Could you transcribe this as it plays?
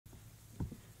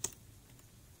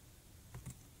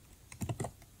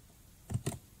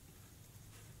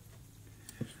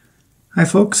Hi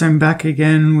folks, I'm back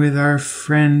again with our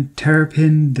friend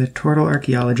Terrapin, the turtle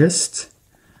archaeologist.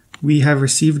 We have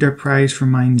received our prize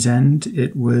from Mind's End.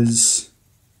 It was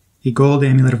a gold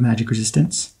amulet of magic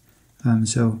resistance.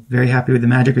 So very happy with the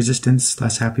magic resistance,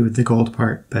 less happy with the gold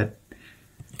part, but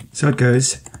so it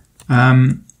goes.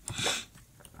 I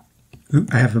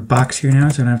have a box here now,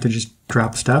 so I don't have to just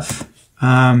drop stuff.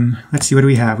 Let's see, what do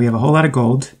we have? We have a whole lot of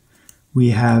gold.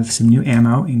 We have some new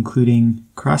ammo, including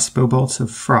crossbow bolts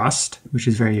of frost, which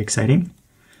is very exciting.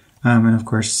 And of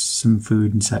course, some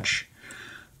food and such.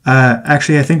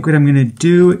 Actually, I think what I'm going to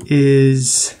do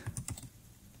is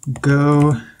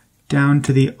go down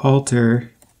to the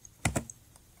altar,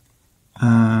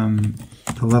 the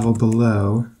level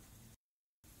below,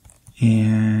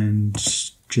 and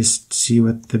just see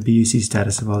what the BUC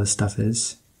status of all this stuff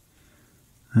is.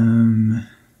 I'm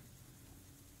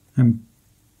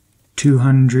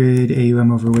 200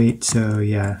 AUM overweight, so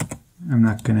yeah, I'm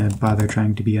not gonna bother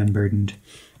trying to be unburdened.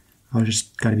 I'll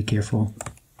just gotta be careful.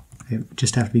 I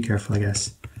just have to be careful, I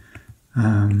guess.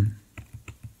 But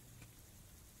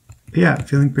yeah,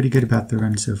 feeling pretty good about the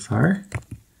run so far.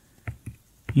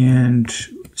 And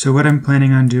so what I'm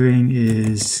planning on doing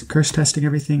is curse testing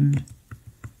everything,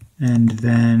 and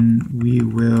then we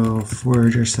will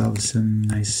forge ourselves some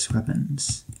nice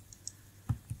weapons.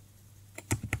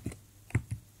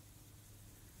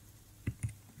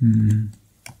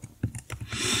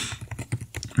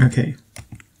 Okay.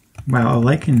 Wow, a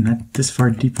lichen not this far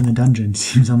deep in the dungeon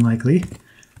seems unlikely.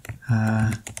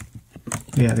 Yeah,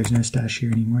 there's no stash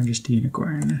here anymore, just a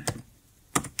unicorn.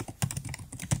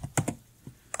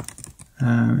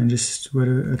 And just what?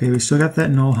 Okay, we still got that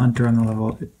null hunter on the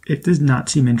level. It does not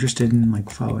seem interested in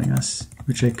like following us,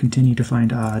 which I continue to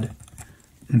find odd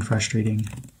and frustrating.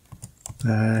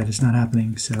 But it's not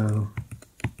happening, so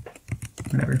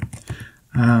whatever.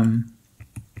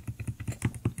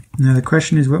 Now the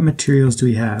question is, what materials do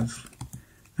we have?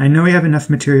 I know we have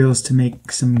enough materials to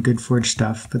make some good forge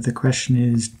stuff, but the question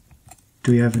is,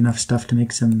 do we have enough stuff to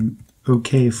make some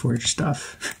okay forge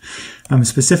stuff?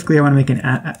 Specifically, I want to make an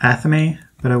athame,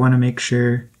 but I want to make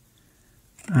sure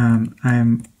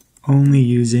I'm only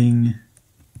using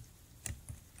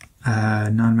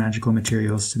non-magical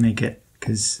materials to make it,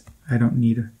 because I don't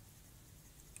need a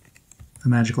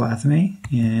magical athame,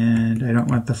 and I don't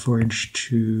want the forge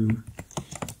to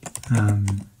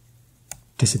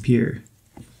disappear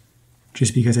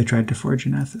just because I tried to forge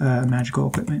magical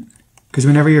equipment. Because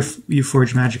whenever you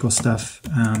forge magical stuff,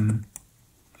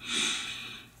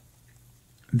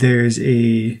 there's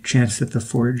a chance that the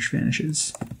forge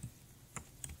vanishes.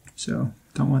 So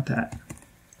don't want that.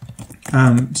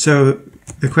 So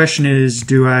the question is,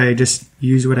 do I just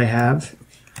use what I have?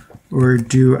 Or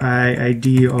do I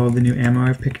ID all the new ammo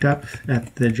I've picked up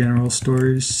at the general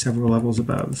stores several levels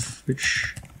above,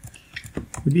 which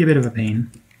would be a bit of a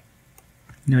pain,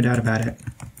 no doubt about it.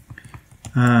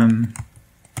 I'm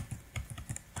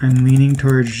leaning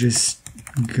towards just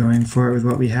going for it with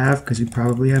what we have, because we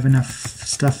probably have enough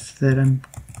stuff that I'm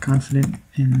confident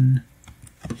in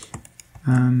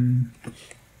knowing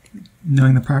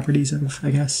the properties of,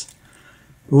 I guess.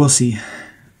 But we'll see.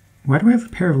 Why do I have a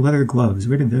pair of leather gloves?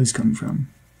 Where did those come from?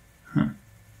 Huh.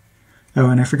 Oh,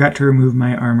 and I forgot to remove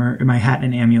my armor, my hat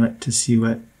and amulet to see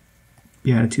what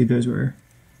beatitude those were.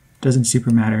 Doesn't super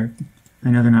matter.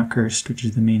 I know they're not cursed, which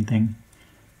is the main thing.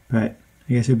 But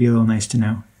I guess it would be a little nice to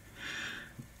know.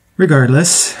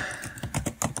 Regardless,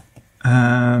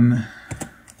 what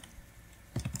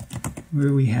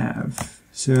do we have?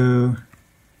 So,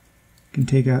 I can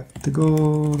take out the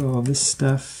gold, all this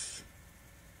stuff.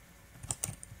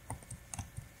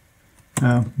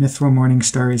 Oh, Mithril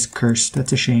Morningstar is cursed.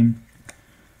 That's a shame.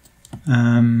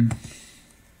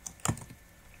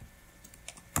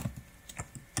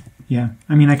 Yeah,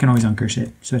 I mean, I can always uncurse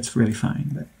it, so it's really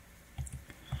fine.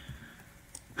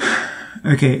 But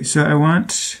okay, so I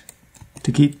want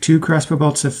to keep 2 crossbow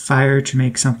bolts of fire to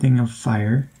make something of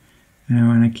fire, and I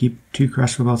want to keep 2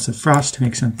 crossbow bolts of frost to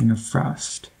make something of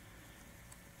frost.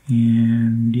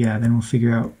 And yeah, then we'll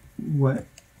figure out what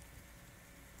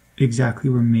exactly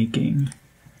we're making.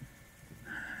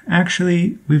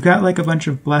 Actually, we've got like a bunch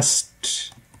of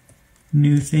blessed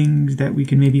new things that we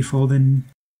can maybe fold in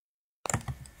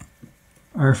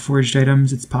our forged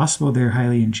items. It's possible they're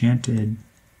highly enchanted.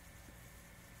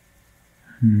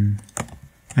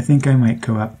 I think I might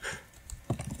go up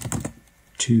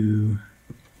to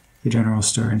the general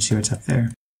store and see what's up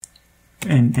there,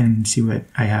 and see what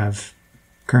I have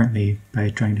currently by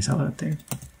trying to sell it up there.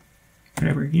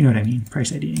 Whatever, you know what I mean,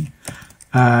 price IDing.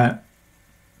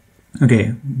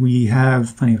 Okay, we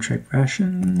have plenty of tripe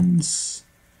rations.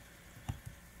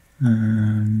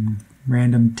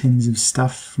 random tins of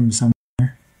stuff from somewhere.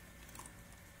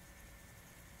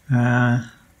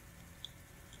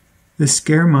 The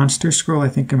Scare Monster scroll, I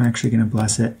think I'm actually going to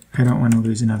bless it. I don't want to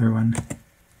lose another one.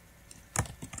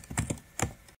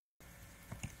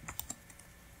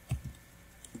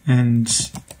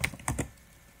 And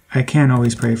I can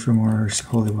always pray for more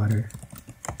holy water.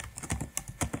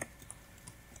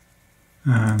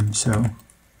 So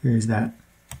there's that.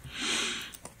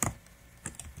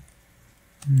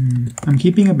 I'm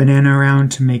keeping a banana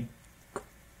around to make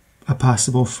a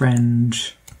possible friend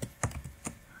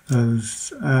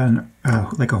of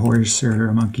like a horse or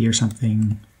a monkey or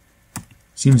something.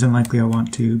 Seems unlikely I'll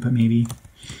want to, but maybe.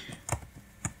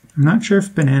 I'm not sure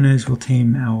if bananas will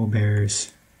tame owl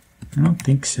bears. I don't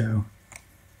think so.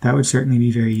 That would certainly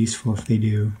be very useful if they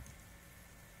do.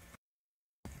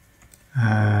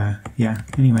 Yeah,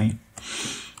 anyway.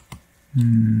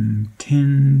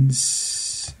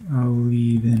 Tins, I'll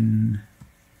leave in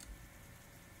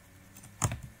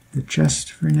the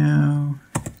chest for now.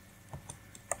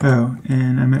 Oh,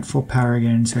 and I'm at full power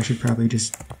again, so I should probably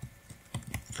just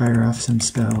fire off some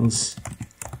spells,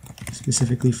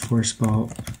 specifically Force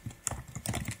Bolt.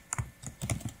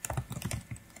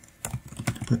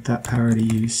 Put that power to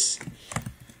use.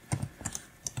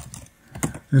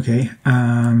 Okay,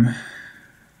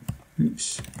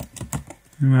 oops.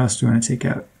 And what else do I want to take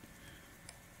out?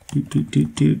 Doot, doot,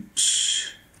 doot,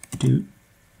 doot. Doot.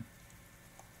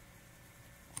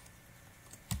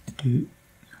 Doot.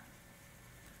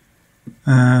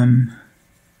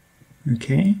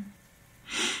 Okay.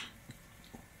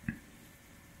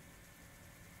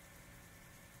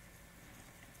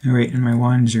 Alright, and my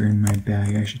wands are in my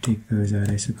bag. I should take those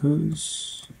out, I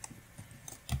suppose.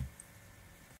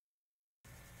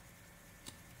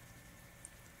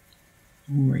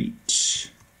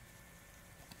 Right.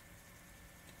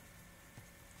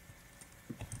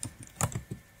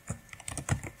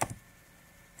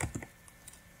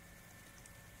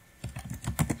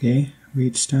 Okay,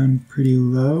 weight's down pretty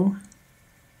low.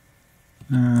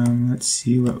 Let's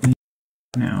see what we need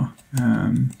now.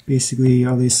 Basically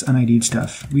all this unID'd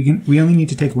stuff. We only need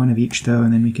to take one of each though,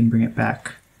 and then we can bring it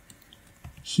back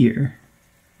here,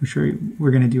 which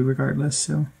we're gonna do regardless.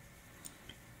 So,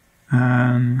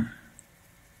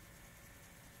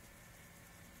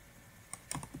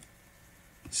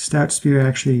 Stout Spear I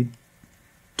actually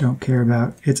don't care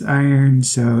about. It's iron,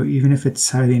 so even if it's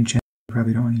highly enchanted, I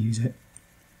probably don't want to use it.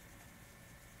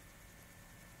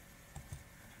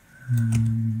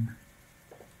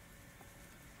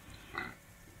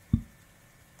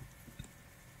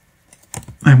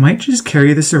 I might just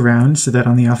carry this around so that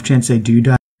on the off chance I do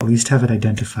die, I'll at least have it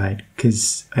identified,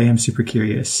 because I am super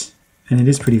curious, and it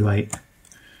is pretty light.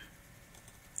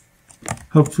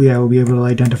 Hopefully I will be able to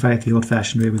identify it the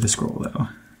old-fashioned way with a scroll, though.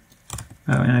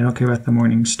 Oh, and I don't care about the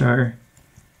Morning Star.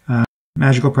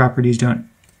 Magical properties don't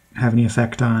have any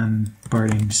effect on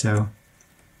barding, so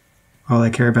all I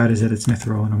care about is that it's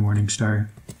mithril and a Morning Star.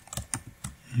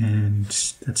 And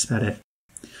that's about it.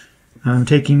 I'm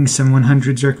taking some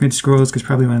 100 Zerkmid scrolls because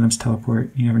probably one of them's teleport.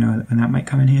 You never know when that might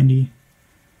come in handy.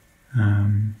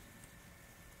 And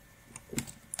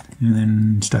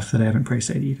then stuff that I haven't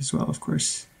price ID'd as well, of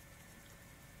course.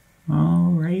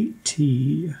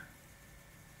 Alrighty.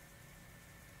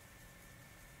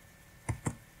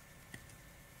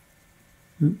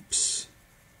 Oops.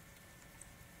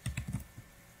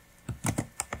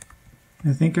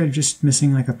 I think I'm just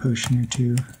missing like a potion or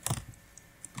two.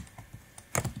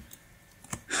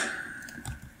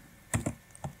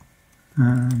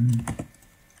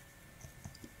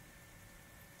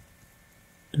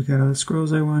 Took out all the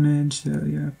scrolls I wanted, so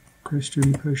yeah, Cursed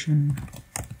Ruby potion.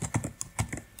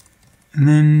 And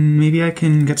then maybe I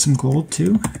can get some gold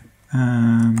too.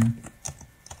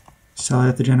 Sell it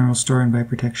at the general store and buy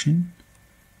protection.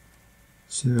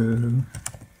 So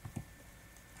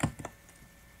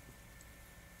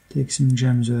take some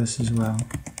gems with us as well.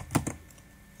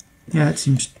 Yeah, it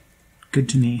seems good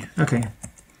to me. Okay.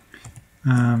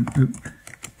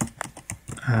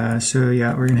 So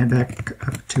yeah, we're gonna head back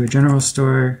up to a general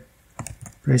store,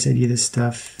 price ID this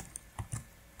stuff,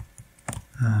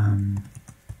 and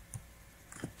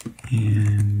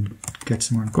get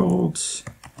some more golds.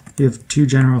 We have 2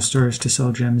 general stores to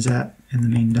sell gems at in the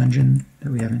main dungeon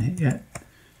that we haven't hit yet.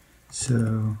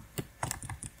 So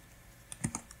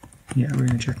yeah, we're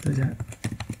gonna check those out.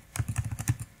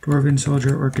 Dwarven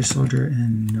Soldier, Orcish Soldier,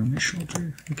 and Gnomish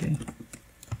Soldier. Okay.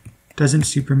 Doesn't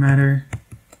super matter.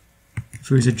 If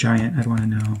it was a giant, I'd want to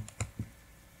know.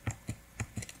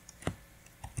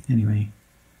 Anyway.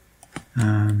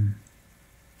 And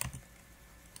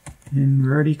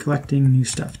we're already collecting new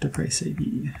stuff to price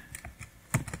ID.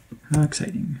 How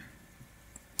exciting.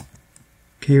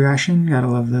 K-ration, gotta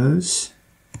love those.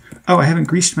 Oh, I haven't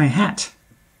greased my hat.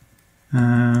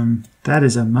 That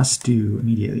is a must-do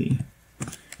immediately.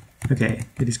 Okay,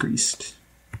 it is greased.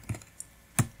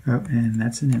 Oh, and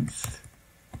that's a nymph.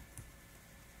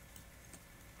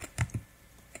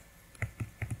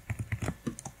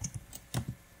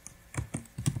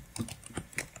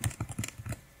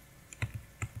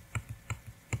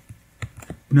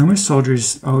 Gnomish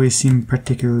soldiers always seem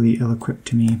particularly ill-equipped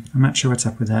to me. I'm not sure what's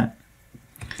up with that.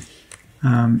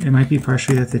 It might be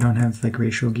partially that they don't have like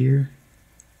racial gear.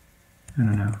 I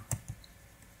don't know.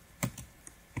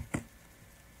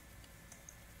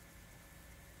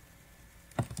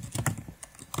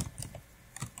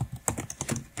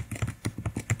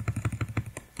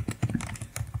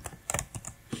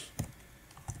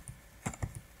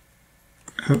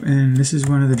 Oh, and this is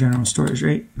one of the general stores,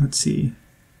 right? Let's see.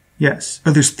 Yes.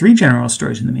 Oh, there's 3 general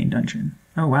stores in the main dungeon.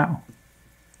 Oh, wow.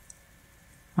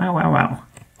 Wow, wow, wow.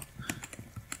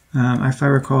 If I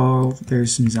recall,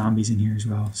 there's some zombies in here as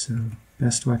well, so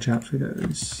best watch out for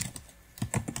those.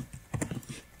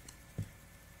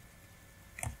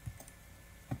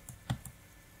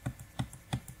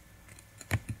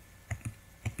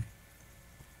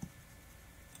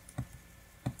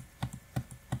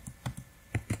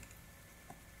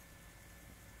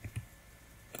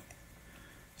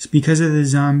 Because of the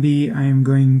zombie, I am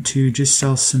going to just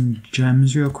sell some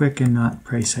gems real quick and not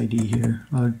price ID here.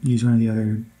 I'll use one of the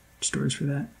other stores for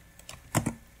that.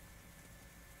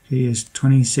 Okay, is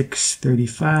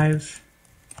 26.35.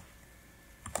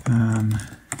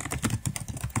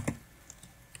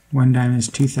 1 diamond is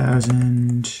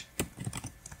 2,000.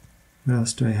 What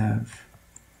else do I have?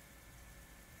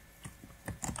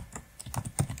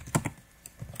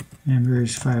 Amber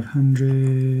is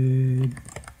 500.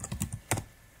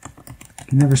 I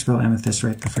can never spell amethyst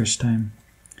right the first time.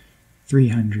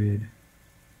 300.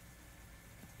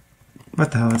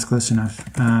 What the hell, that's close enough.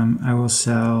 I will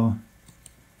sell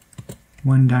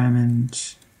 1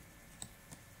 diamond,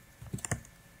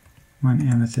 1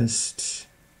 amethyst.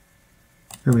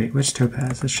 Oh wait, which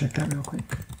topaz? Let's check that real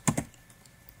quick.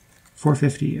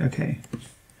 450, okay.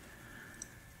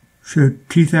 So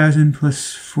 2,000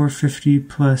 plus 450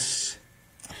 plus...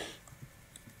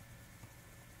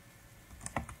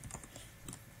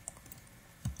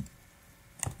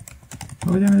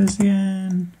 What was this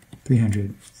again?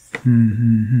 300.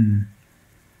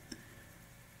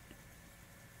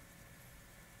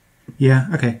 Yeah,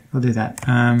 okay, I'll do that.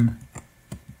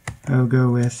 I'll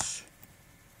go with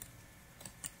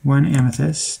 1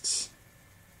 amethyst,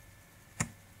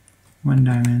 1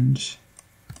 diamond,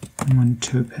 and 1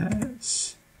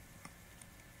 topaz.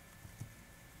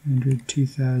 100,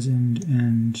 2,000,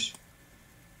 and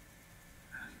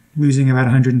losing about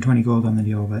 120 gold on the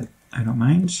deal, but I don't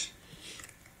mind.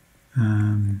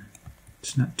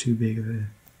 It's not too big of a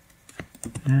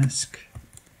ask.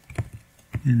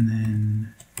 And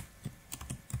then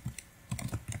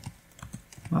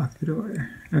lock the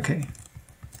door. Okay.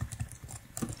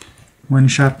 1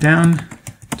 shop down,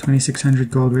 2,600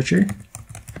 gold richer.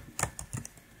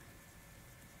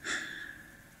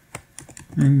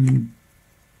 And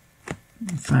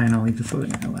fine, I'll leave the floating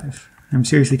guy alive. I'm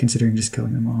seriously considering just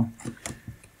killing them all,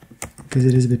 because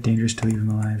it is a bit dangerous to leave them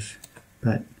alive.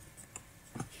 But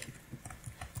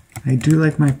I do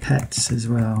like my pets as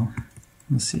well.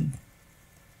 We'll see.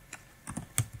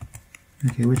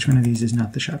 Okay, which one of these is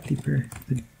not the shopkeeper?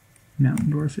 The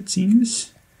mountain dwarf, it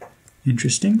seems.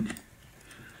 Interesting.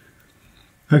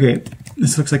 Okay,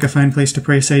 this looks like a fine place to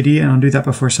price ID, and I'll do that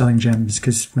before selling gems,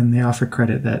 because when they offer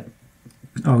credit, that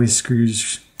always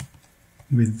screws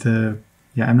with the...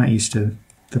 Yeah, I'm not used to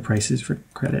the prices for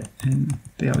credit, and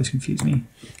they always confuse me.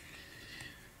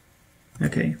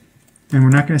 Okay. And we're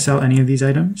not going to sell any of these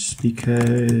items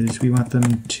because we want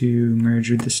them to merge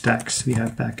with the stacks we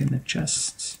have back in the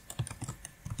chests.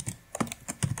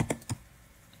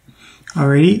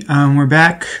 Alrighty, we're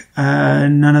back.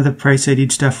 None of the price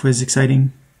ID'd stuff was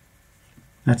exciting.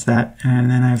 That's that. And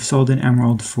then I've sold an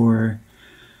emerald for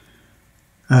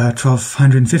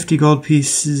 1,250 gold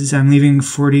pieces. I'm leaving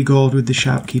 40 gold with the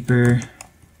shopkeeper.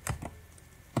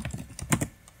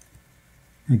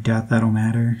 I doubt that'll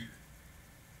matter.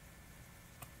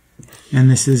 And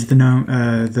this is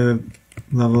the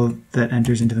level that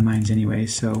enters into the mines anyway,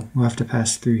 so we'll have to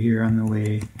pass through here on the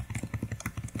way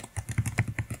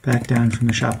back down from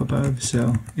the shop above.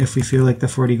 So if we feel like the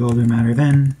 40 gold will matter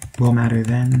then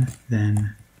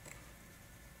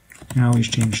you can always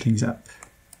change things up.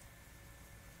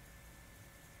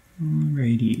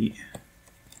 Alrighty.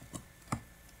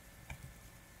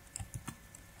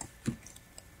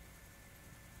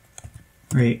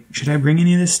 Right, should I bring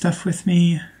any of this stuff with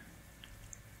me?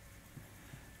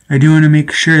 I do want to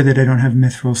make sure that I don't have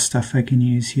mithril stuff I can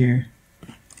use here.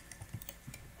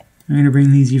 I'm going to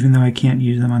bring these even though I can't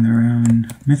use them on their own.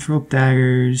 Mithril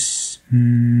daggers.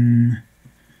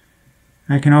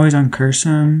 I can always uncurse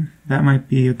them. That might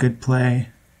be a good play.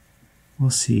 We'll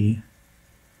see.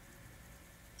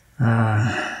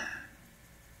 I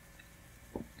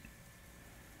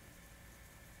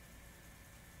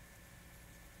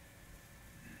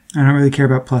don't really care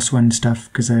about +1 stuff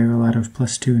because I have a lot of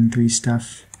 +2 and 3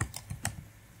 stuff.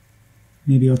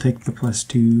 Maybe I'll take the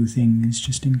 +2 things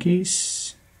just in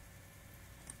case.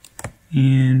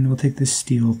 And we'll take this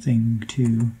steel thing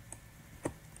too.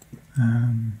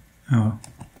 Oh,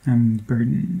 I'm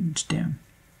burdened. Damn.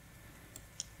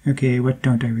 Okay, what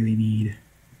don't I really need?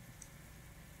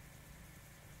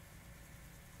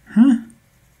 Huh?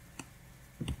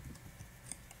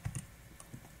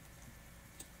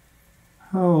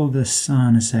 Hold this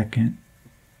on a second.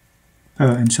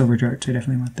 Oh, and silver darts. I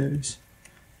definitely want those.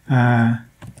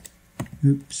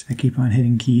 Oops, I keep on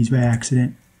hitting keys by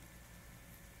accident.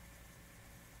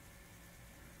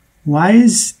 Why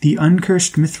is the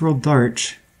uncursed mithril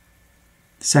dart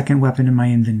the second weapon in my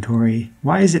inventory?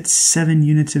 Why is it 7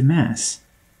 units of mass?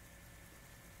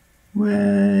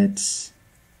 What?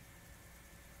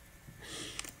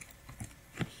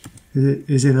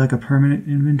 Is it like a permanent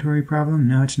inventory problem?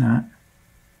 No, it's not.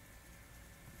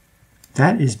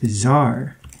 That is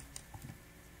bizarre.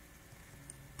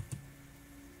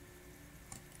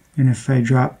 And if I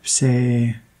drop,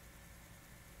 say,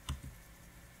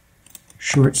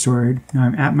 short sword, now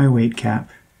I'm at my weight cap.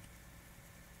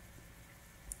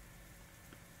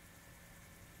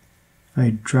 If I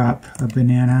drop a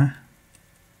banana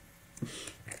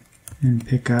and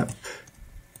pick up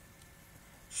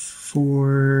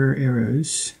 4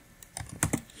 arrows,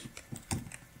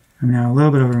 I'm now a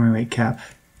little bit over my weight cap.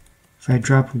 If I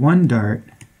drop 1 dart,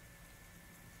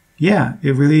 yeah,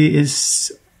 it really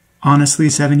is honestly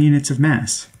 7 units of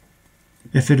mass.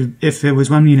 If it was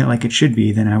 1 unit like it should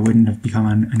be, then I wouldn't have become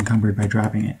encumbered by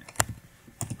dropping it.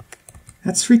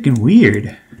 That's freaking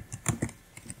weird.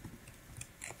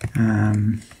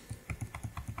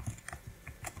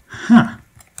 Huh.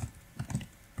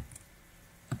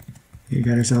 We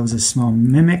got ourselves a small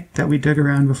mimic that we dug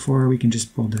around before. We can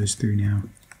just bulldoze through now.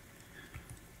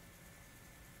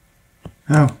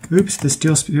 Oh, oops, the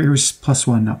steel spear was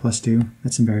 +1, not +2.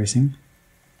 That's embarrassing.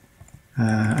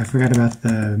 I forgot about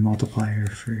the multiplier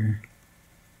for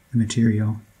the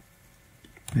material,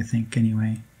 I think,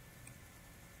 anyway.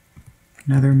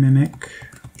 Another mimic.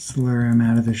 Let's lure him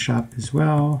out of the shop as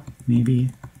well,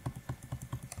 maybe.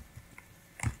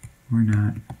 Or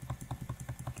not.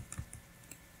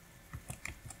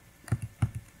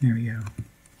 There we go.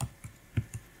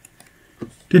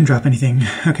 Didn't drop anything.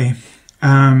 Okay.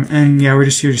 And yeah, we're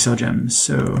just here to sell gems.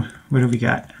 So what have we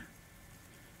got?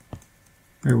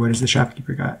 Or what has the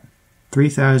shopkeeper got?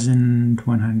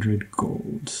 3,100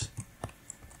 gold.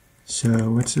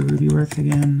 So what's a ruby worth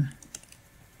again?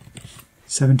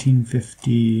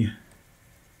 1750.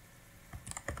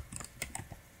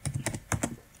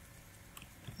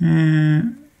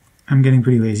 I'm getting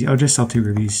pretty lazy. I'll just sell 2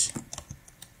 rubies.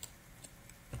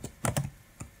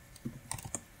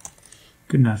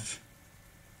 Good enough.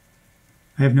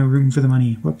 I have no room for the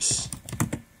money. Whoops.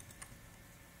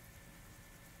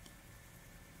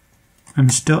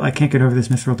 I can't get over this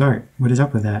mithril dart. What is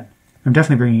up with that? I'm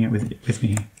definitely bringing it with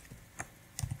me.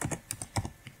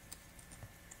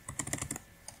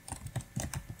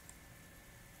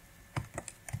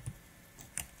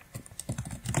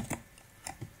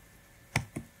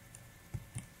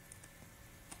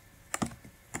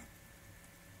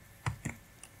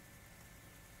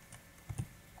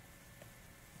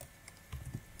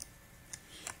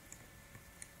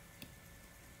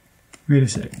 Wait a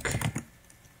sec.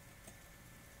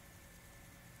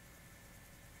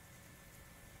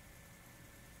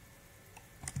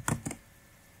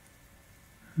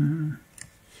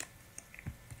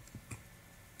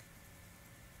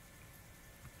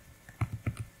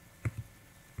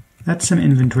 That's some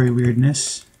inventory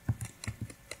weirdness.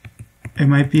 It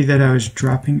might be that I was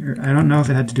dropping, or I don't know if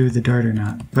it had to do with the dart or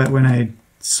not, but when I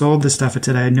sold the stuff it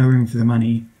said I had no room for the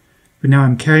money, but now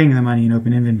I'm carrying the money in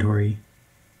open inventory.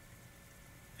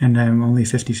 And I'm only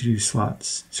 52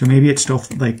 slots. So maybe it still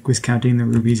like was counting the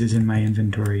rubies as in my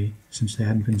inventory since they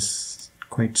hadn't been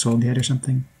quite sold yet or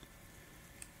something.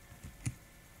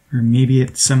 Or maybe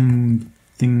it's something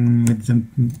with the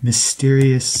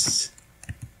mysterious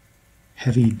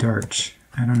heavy dart.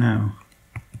 I don't know.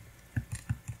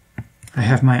 I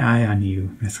have my eye on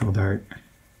you, mithril dart.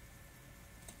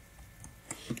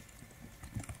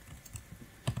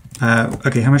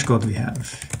 Okay, how much gold do we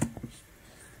have?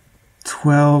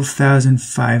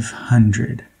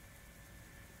 12,500.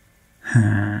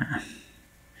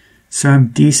 So I'm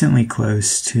decently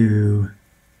close to...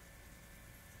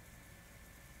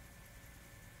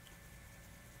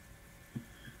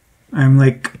 I'm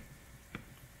like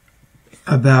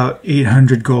about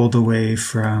 800 gold away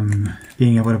from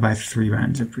being able to buy 3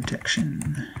 rounds of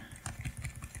protection.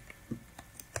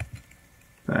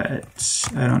 But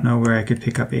I don't know where I could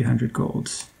pick up 800 gold.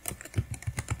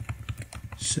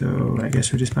 So I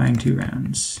guess we're just buying 2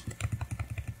 rounds.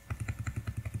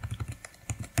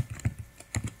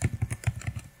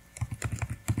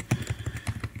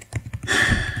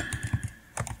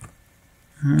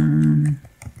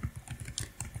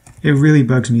 It really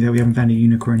bugs me that we haven't found a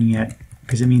unicorn yet,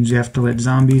 because it means we have to let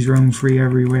zombies roam free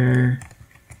everywhere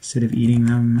instead of eating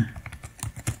them.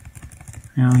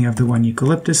 I only have the 1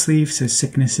 eucalyptus leaf, so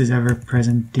sickness is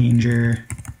ever-present danger.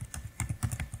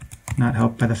 Not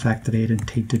helped by the fact that I ate a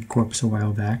tainted corpse a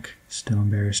while back. Still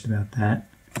embarrassed about that.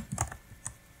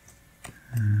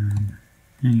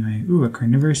 Anyway, ooh, a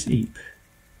carnivorous ape.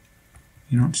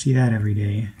 You don't see that every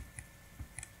day.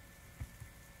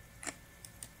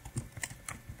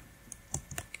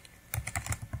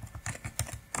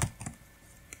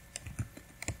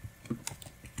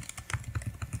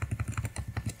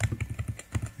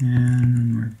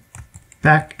 And we're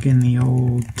back in the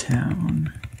old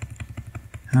town.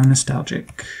 How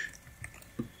nostalgic.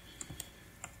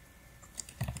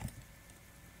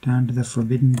 Down to the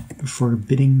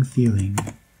forbidding feeling.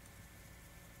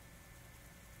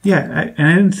 Yeah, and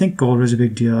I didn't think gold was a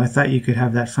big deal. I thought you could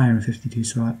have that fine with 52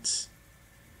 slots.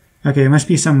 Okay, it must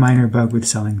be some minor bug with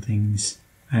selling things.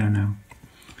 I don't know.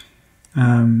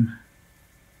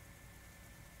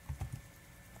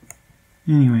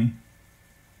 Anyway.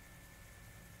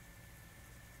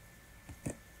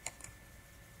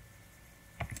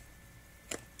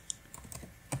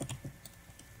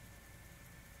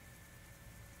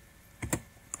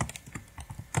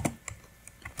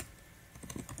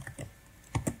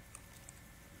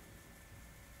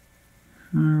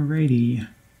 Alrighty.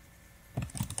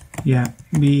 Yeah,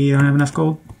 we don't have enough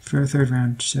gold for a 3rd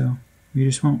round, so we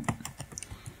just won't.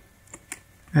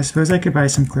 I suppose I could buy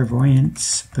some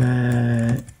clairvoyance,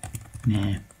 but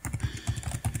nah.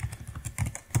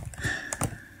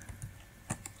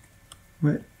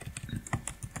 What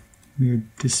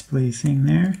weird display thing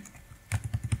there?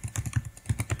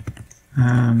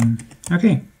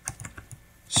 Okay,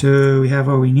 so we have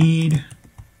all we need.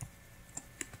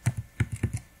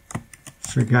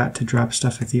 Forgot to drop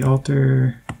stuff at the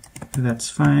altar, but that's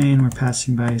fine. We're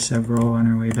passing by several on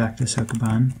our way back to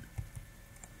Sokoban,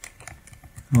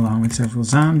 along with several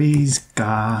zombies.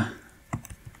 Gah.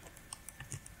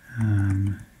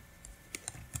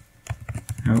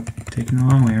 Nope, taking the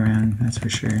long way around, that's for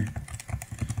sure.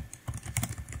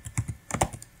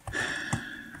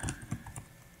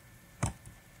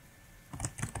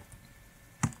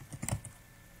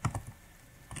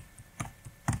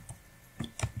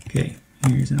 Okay.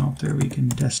 Here's an altar we can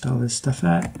test all this stuff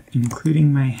at,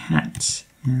 including my hat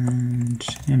and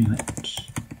amulet.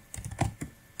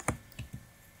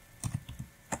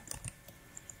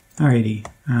 Alrighty,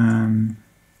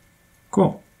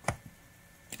 cool.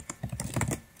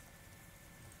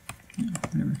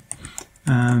 Whatever.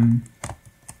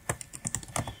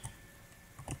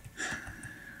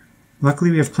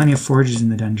 Luckily we have plenty of forges in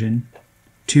the dungeon.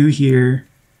 2 here.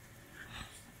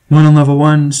 1 on level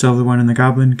 1, still the 1 in the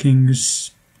Goblin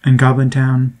Kings and Goblin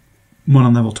Town. 1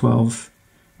 on level 12,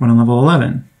 1 on level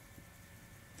 11.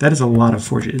 That is a lot of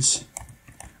forges.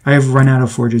 I have run out of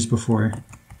forges before,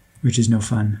 which is no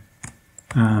fun.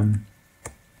 I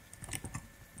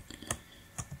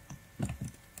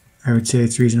would say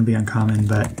it's reasonably uncommon,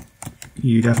 but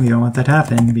you definitely don't want that to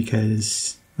happen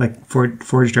because like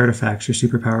forged artifacts are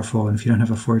super powerful, and if you don't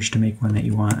have a forge to make one that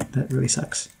you want, that really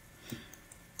sucks.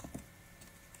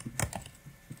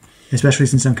 Especially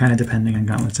since I'm kind of depending on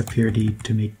Gauntlets of Purity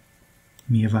to make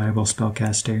me a viable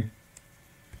spellcaster.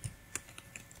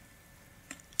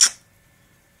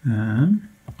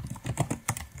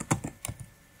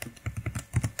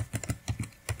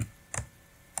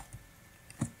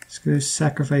 Let's go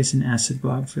sacrifice an acid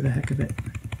blob for the heck of it.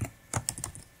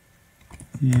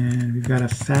 And we've got a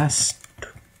fast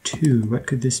 2. What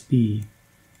could this be?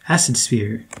 Acid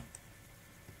sphere.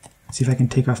 Let's see if I can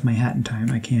take off my hat in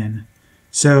time. I can.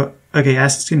 So, okay,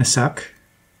 acid's gonna suck.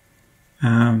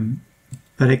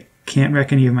 But it can't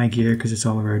wreck any of my gear because it's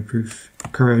all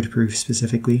corrode proof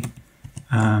specifically.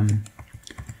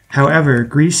 However,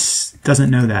 grease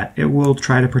doesn't know that. It will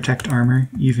try to protect armor,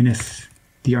 even if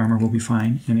the armor will be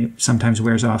fine, and it sometimes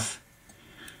wears off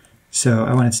So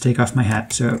I wanted to take off my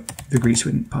hat so the grease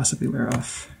wouldn't possibly wear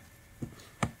off.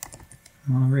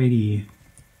 Alrighty.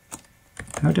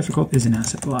 How difficult is an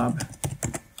acid blob?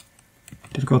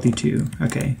 Difficulty 2.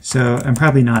 Okay, so I'm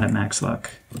probably not at max luck.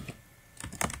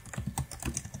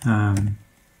 I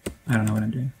don't know what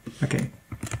I'm doing. Okay.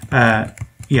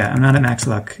 Yeah, I'm not at max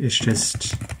luck. It's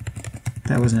just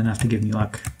that wasn't enough to give me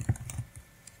luck.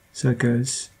 So it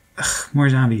goes. Ugh, more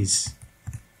zombies.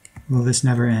 Will this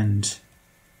never end?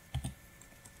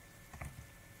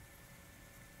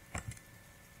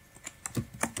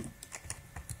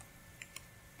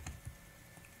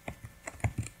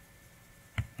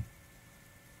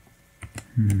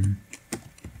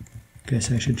 Guess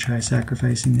I should try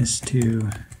sacrificing this too.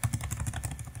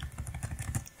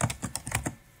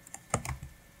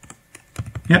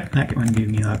 Yep, that one gave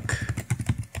me luck.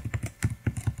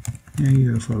 There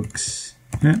you go, folks.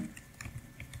 Yep.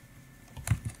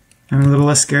 I'm a little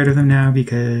less scared of them now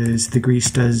because the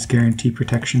grease does guarantee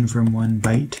protection from one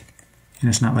bite. And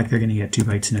it's not like they're going to get 2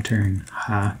 bites in a turn.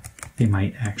 Ha, they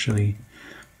might actually.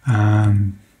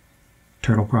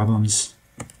 Turtle problems.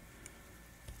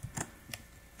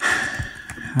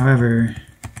 However,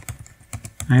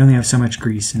 I only have so much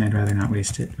grease and I'd rather not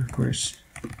waste it, of course.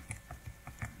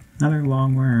 Another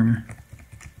long worm.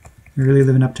 They're really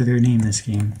living up to their name this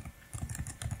game.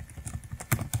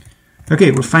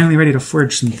 Okay, we're finally ready to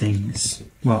forge some things.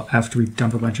 Well, after we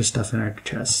dump a bunch of stuff in our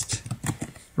chest.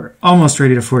 We're almost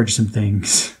ready to forge some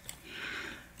things.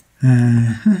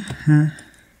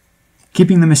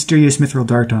 Keeping the mysterious mithril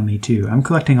dart on me, too. I'm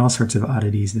collecting all sorts of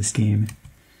oddities this game.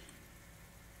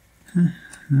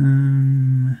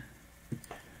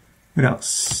 What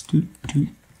else? Doot, doot,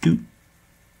 doot.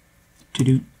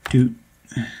 Doot, doot.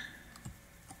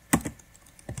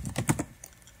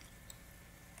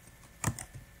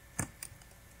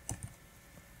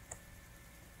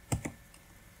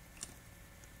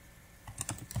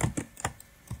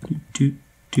 Doot,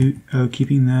 doot. Oh,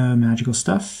 keeping the magical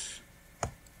stuff.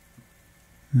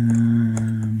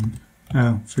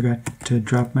 Oh, forgot to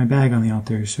drop my bag on the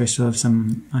altar, so I still have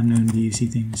some unknown VUC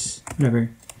things.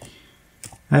 Whatever.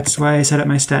 That's why I set up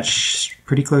my stats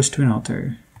pretty close to an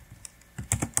altar.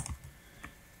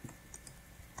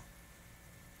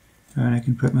 Oh, and I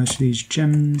can put most of these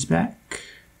gems back.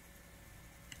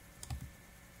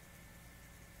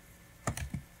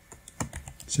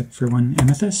 Except for one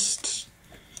amethyst.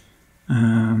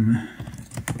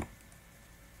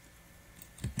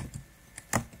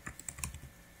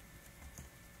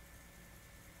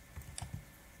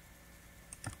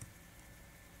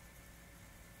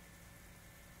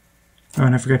 Oh,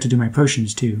 and I forgot to do my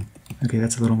potions too. Okay,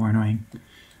 that's a little more annoying.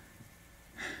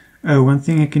 Oh, one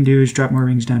thing I can do is drop more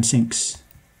rings down sinks.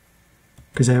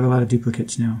 Because I have a lot of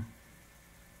duplicates now.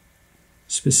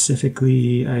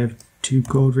 Specifically, I have 2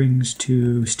 gold rings,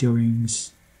 2 steel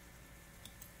rings.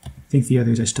 I think the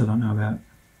others I still don't know about.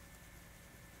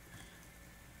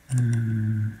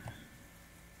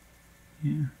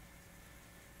 Yeah.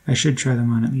 I should try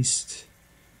them on at least.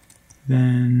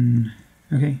 Then,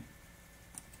 okay.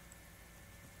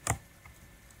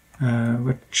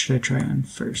 What should I try on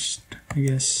first? I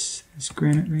guess this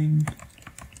granite ring.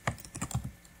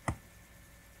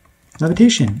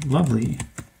 Levitation, lovely.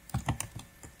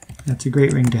 That's a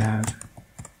great ring to have,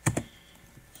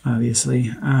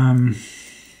 obviously.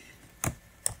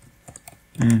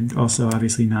 And also,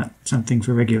 obviously, not something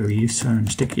for regular use, so I'm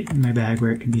sticking it in my bag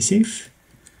where it can be safe.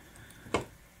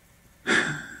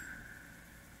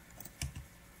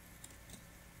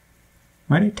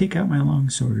 Why did I take out my long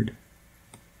sword?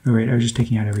 Oh wait, I was just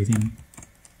taking out everything.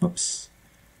 Whoops.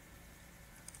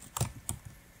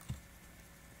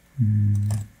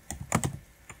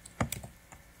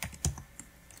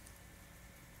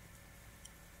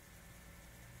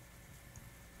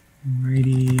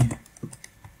 Alrighty.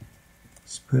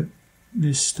 Let's put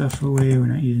this stuff away. We're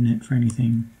not using it for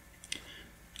anything.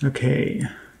 Okay.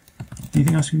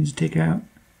 Anything else we need to take out?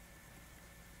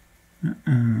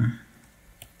 Don't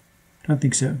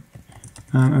think so.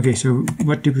 Okay, so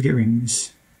what duplicate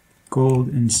rings? Gold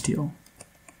and steel.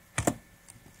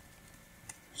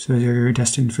 So they're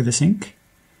destined for the sink.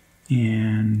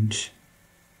 And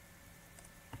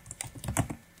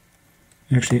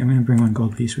actually, I'm going to bring one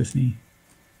gold piece with me.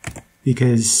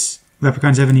 Because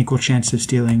leprechauns have an equal chance of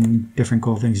stealing different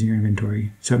gold things in your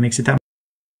inventory. So it makes it that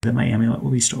my amulet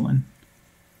will be stolen.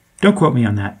 Don't quote me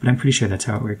on that, but I'm pretty sure that's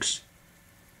how it works.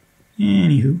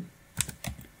 Anywho.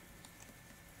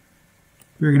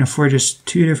 We're going to forge us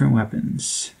 2 different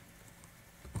weapons.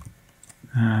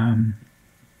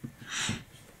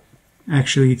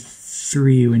 Actually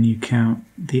 3 when you count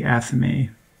the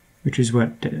athame, which is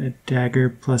what, a dagger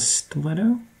plus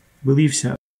stiletto? I believe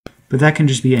so. But that can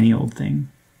just be any old thing.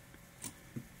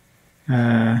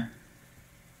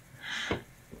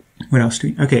 What else do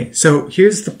we... Okay, so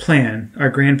here's the plan, our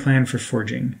grand plan for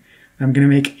forging. I'm going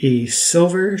to make a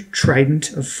silver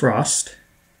trident of frost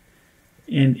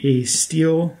and a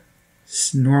steel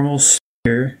normal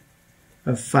spear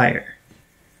of fire.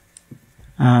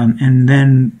 And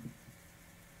then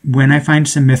when I find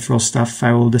some mithril stuff,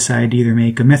 I will decide to either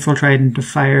make a mithril trident of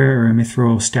fire or a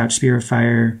mithril stout spear of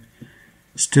fire.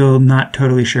 Still not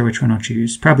totally sure which one I'll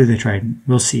choose. Probably the trident.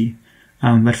 We'll see.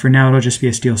 But for now, it'll just be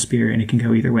a steel spear, and it can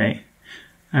go either way.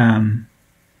 So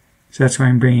that's why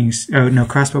I'm bringing... Oh, no,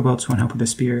 crossbow bolts won't help with the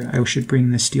spear. I should bring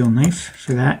the steel knife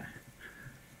for that.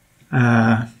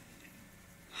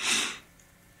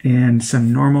 And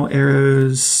some normal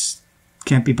arrows.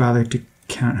 Can't be bothered to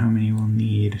count how many we'll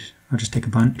need. I'll just take a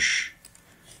bunch.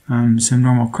 Some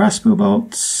normal crossbow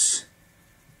bolts.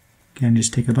 Again,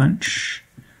 just take a bunch.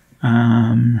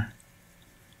 And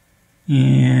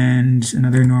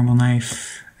another normal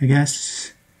knife, I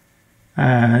guess.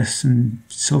 Some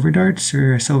silver darts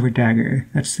or a silver dagger?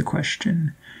 That's the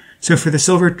question. So for the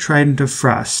silver trident of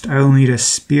frost, I will need a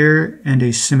spear and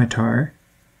a scimitar.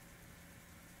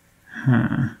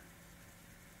 I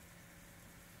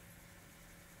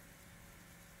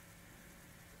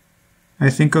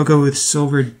think I'll go with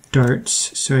silver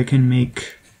darts so I can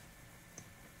make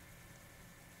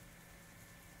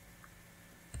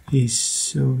a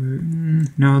silver...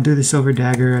 No, I'll do the silver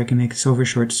dagger. I can make a silver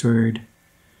short sword.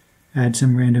 Add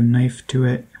some random knife to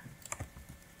it.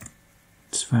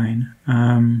 It's fine.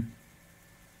 I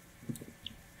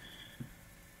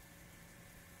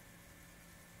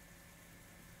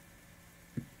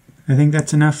think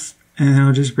that's enough, and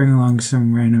I'll just bring along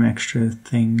some random extra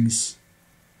things.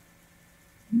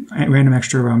 Random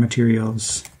extra raw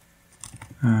materials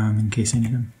in case I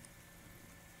need them.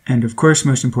 And of course,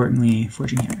 most importantly,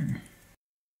 forging hammer.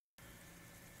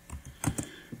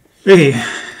 Okay,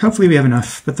 hopefully we have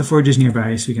enough, but the forge is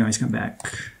nearby, so we can always come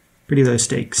back. Pretty low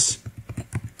stakes.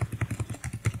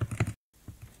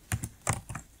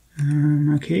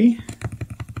 Okay.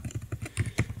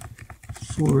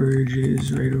 Forge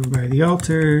is right over by the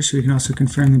altar, so we can also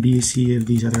confirm the BAC of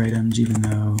these other items, even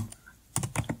though...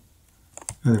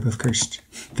 Oh, they're both cursed.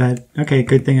 Okay,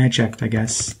 good thing I checked, I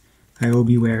guess. I will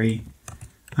be wary.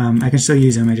 I can still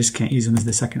use them, I just can't use them as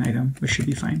the second item, which should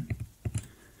be fine.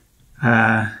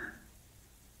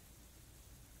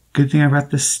 Good thing I brought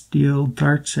the steel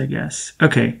darts, I guess.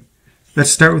 Okay,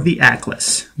 let's start with the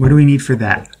atlas. What do we need for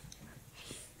that?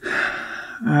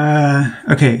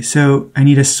 Okay, so I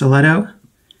need a stiletto,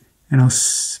 and I'll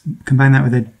combine that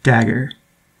with a dagger.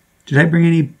 Did I bring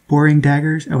any boring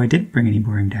daggers? Oh, I didn't bring any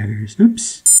boring daggers.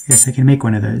 Oops. I guess I can make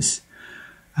one of those.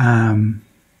 How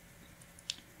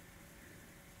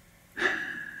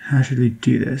should we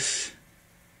do this?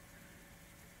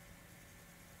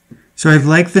 So I'd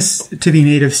like this to be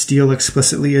made of steel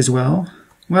explicitly as well.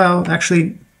 Well,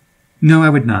 actually, no, I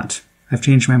would not. I've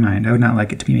changed my mind. I would not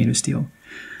like it to be made of steel.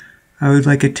 I would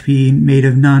like it to be made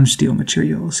of non-steel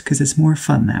materials, because it's more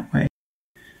fun that way.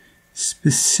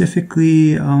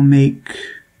 Specifically, I'll make...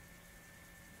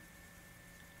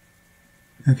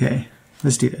 Okay,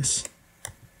 let's do this.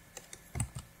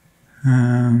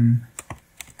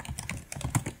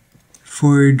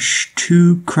 Forge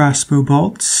 2 crossbow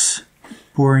bolts,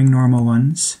 boring normal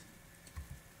ones,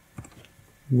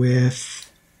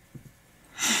 with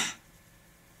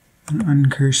an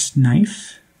uncursed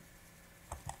knife,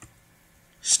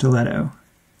 stiletto,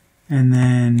 and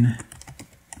then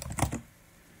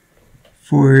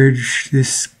forge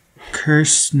this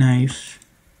cursed knife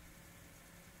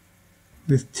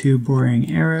with 2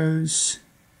 boring arrows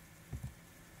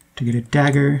to get a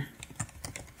dagger,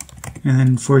 and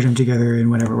then forge them together in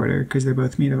whatever order because they're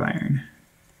both made of iron.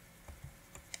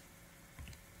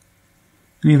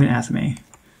 And even athame.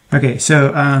 Okay,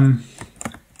 so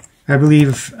I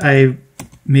believe I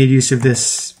made use of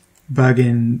this bug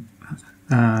in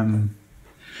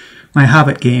my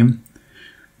Hobbit game.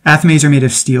 Athames are made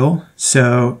of steel,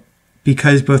 so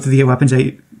because both of the weapons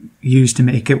I used to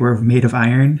make it were made of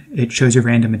iron, it chose a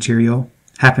random material.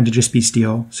 Happened to just be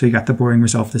steel, so you got the boring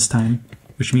result this time,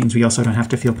 which means we also don't have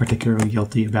to feel particularly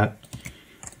guilty about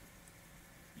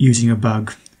using a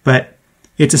bug. But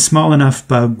it's a small enough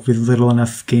bug with little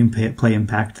enough gameplay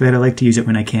impact that I like to use it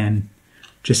when I can,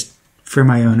 just for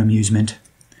my own amusement.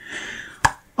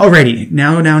 Alrighty,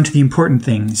 now down to the important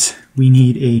things. We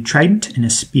need a trident and a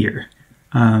spear.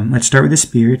 Let's start with the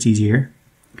spear, it's easier.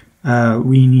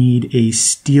 We need a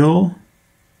steel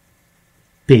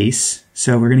base,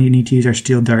 so we're going to need to use our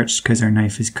steel darts because our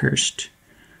knife is cursed.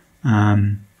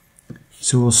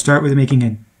 So we'll start with making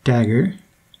a dagger.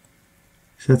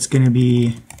 So that's going to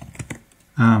be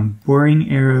boring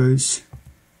arrows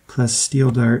plus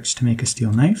steel darts to make a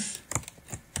steel knife,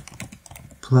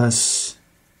 plus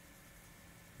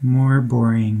more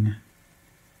boring,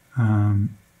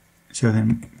 so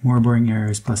then more boring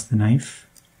arrows plus the knife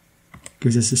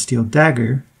gives us a steel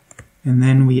dagger, and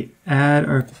then we add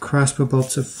our crossbow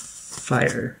bolts of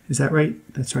fire. Is that right?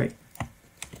 That's right.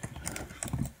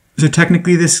 So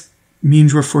technically this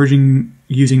means we're forging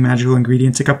using magical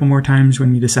ingredients a couple more times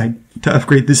when we decide to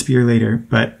upgrade the spear later,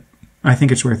 but I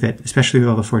think it's worth it, especially with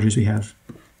all the forges we have.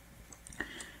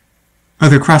 Oh,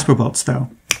 they're crossbow bolts, though.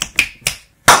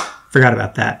 Forgot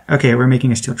about that. Okay, we're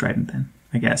making a steel trident then,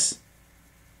 I guess.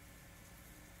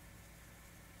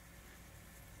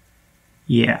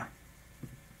 Yeah.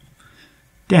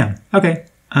 Damn, okay.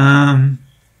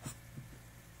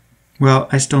 Well,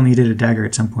 I still needed a dagger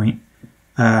at some point.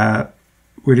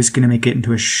 We're just going to make it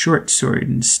into a short sword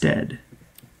instead.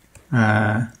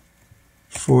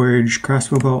 Forge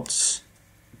crossbow bolts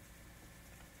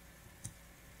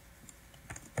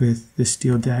with the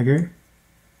steel dagger.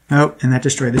 Oh, and that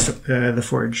destroyed this, the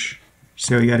forge.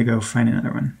 So we got to go find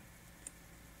another one.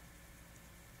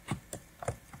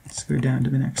 Let's go down to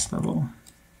the next level.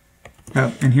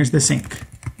 Oh, and here's the sink.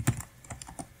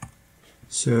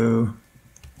 So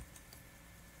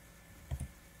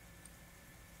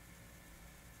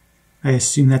I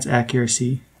assume that's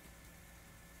accuracy.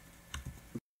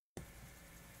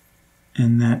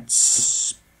 And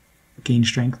that's gain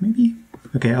strength, maybe?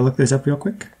 Okay, I'll look this up real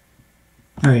quick.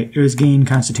 Alright, it was gain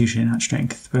constitution, not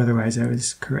strength, but otherwise I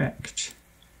was correct.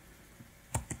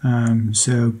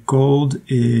 So gold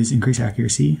is increase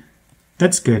accuracy.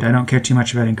 That's good. I don't care too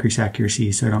much about increase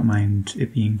accuracy, so I don't mind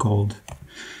it being gold.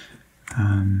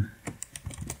 And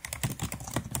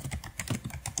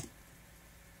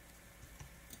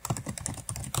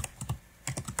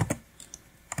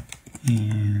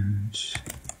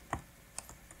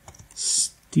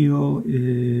steel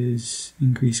is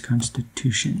increase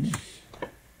constitution,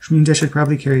 which means I should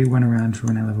probably carry one around for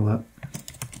when I level up.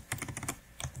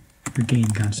 Or gain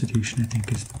constitution, I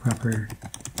think, is the proper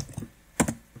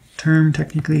term,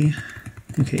 technically.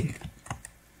 Okay.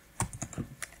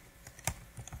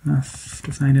 Off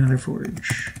to find another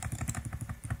forge.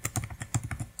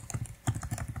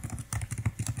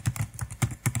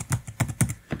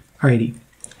 Alrighty.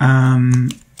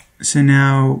 So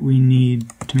now we need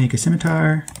to make a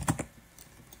scimitar.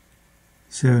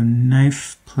 So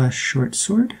knife plus short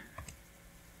sword.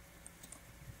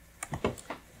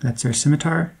 That's our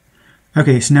scimitar.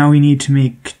 Okay, so now we need to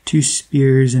make 2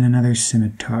 spears and another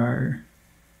scimitar.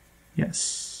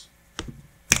 Yes.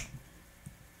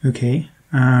 Okay.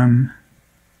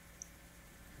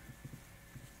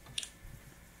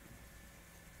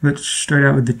 Let's start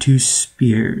out with the 2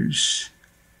 spears.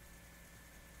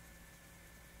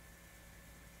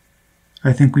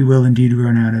 I think we will indeed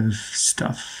run out of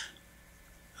stuff.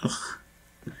 Ugh.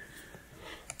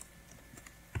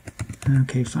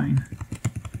 Okay, fine.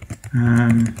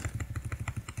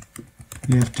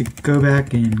 We have to go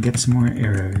back and get some more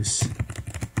arrows.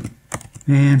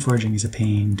 And forging is a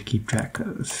pain to keep track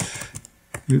of.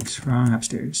 Oops, wrong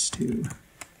upstairs too.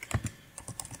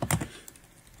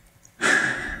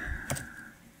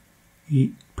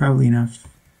 8, probably enough.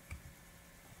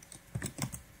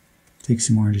 Take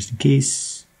some more just in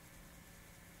case.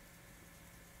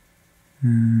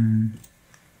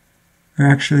 Or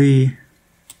actually,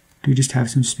 do we just have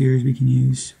some spears we can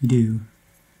use? We do.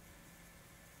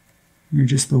 You're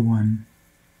just the one.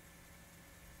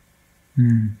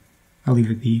 I'll leave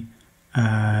it be.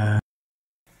 I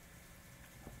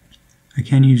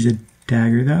can use a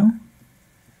dagger though.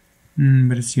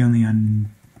 But it's the only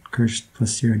uncursed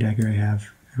 +0 dagger I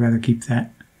have. I'd rather keep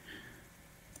that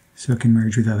so it can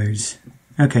merge with others.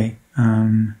 Okay.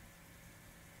 Fine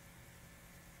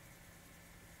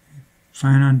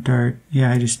on dart.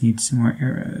 Yeah, I just need some more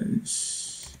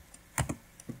arrows.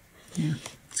 Yeah,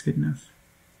 that's good enough.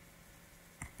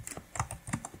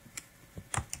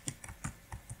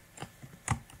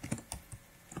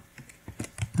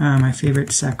 My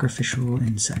favorite sacrificial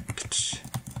insect.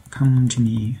 Come to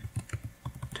me,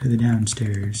 to the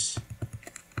downstairs.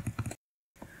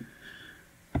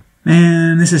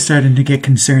 Man, this is starting to get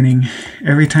concerning.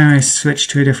 Every time I switch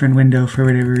to a different window for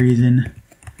whatever reason,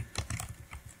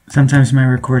 sometimes my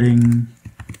recording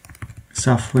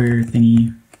software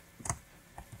thingy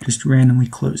just randomly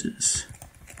closes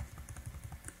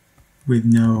with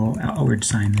no outward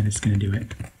sign that it's going to do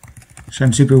it. So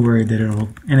I'm super worried that it'll,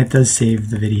 and it does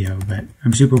save the video, but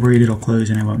I'm super worried it'll close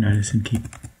and I won't notice and keep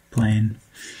playing.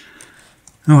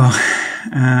 Oh well,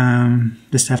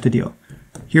 just have to deal.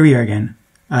 Here we are again.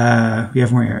 we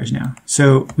have more arrows now.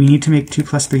 So we need to make 2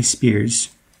 + 3 spears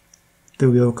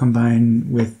that we'll combine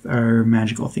with our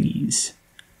magical thingies.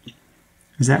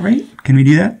 Is that right? Can we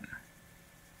do that?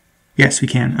 Yes, we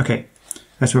can. Okay,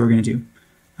 that's what we're going to do.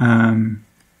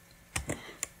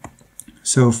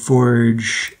 So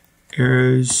forge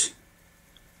arrows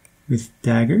with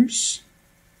daggers.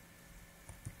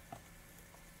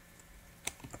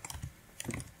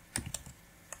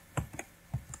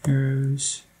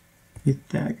 Arrows with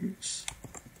daggers.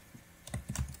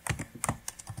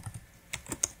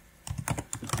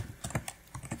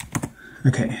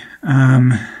 Okay,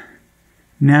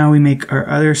 now we make our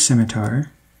other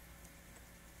scimitar.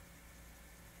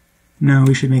 No,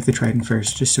 we should make the trident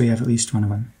first, just so we have at least one of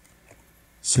them.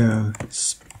 So,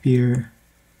 spear.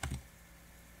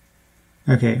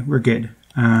 Okay, we're good.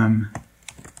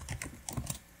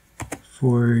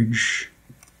 Forge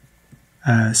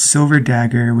a silver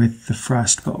dagger with the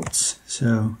frost bolts.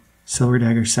 So, silver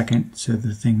dagger second, so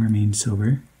the thing remains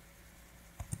silver.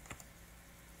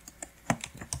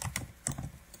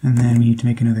 And then we need to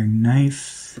make another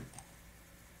knife.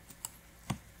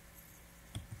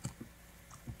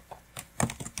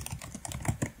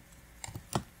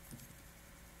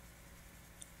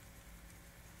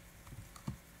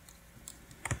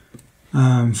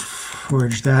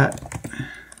 Forge that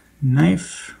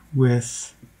knife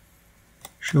with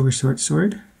silver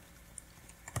sword.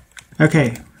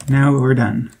 Okay, now we're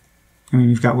done. I mean,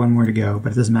 we've got one more to go,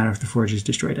 but it doesn't matter if the forge is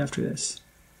destroyed after this.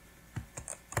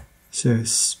 So,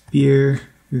 spear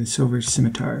with silver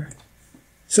scimitar.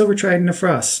 Silver trident of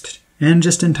frost. And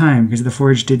just in time, because the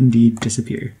forge did indeed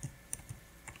disappear.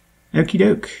 Okie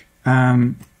doke.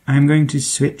 I'm going to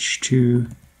switch to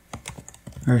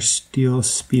our steel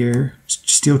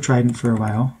trident for a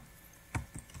while.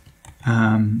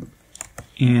 And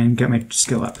get my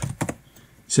skill up.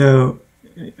 So,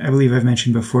 I believe I've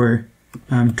mentioned before,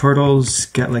 turtles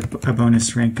get like a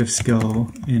bonus rank of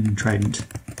skill in trident.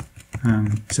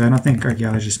 So I don't think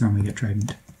archaeologists normally get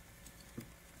trident.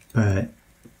 But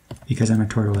because I'm a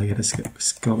turtle, I get a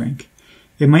skill rank.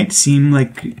 It might seem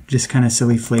like just kind of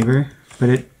silly flavor,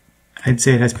 but I'd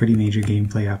say it has pretty major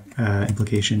gameplay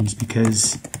implications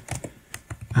because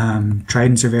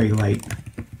tridents are very light.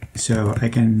 So I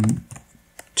can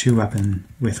 2-weapon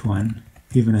with one,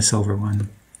 even a silver one,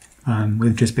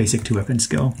 with just basic 2-weapon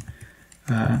skill.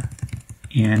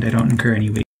 And I don't incur any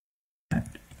weight.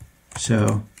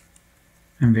 So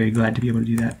I'm very glad to be able to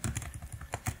do that.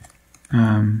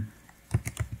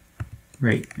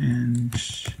 Right, and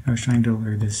I was trying to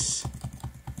lure this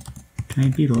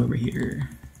giant beetle over here.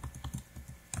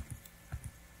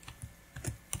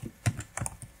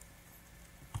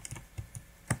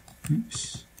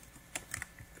 Oops.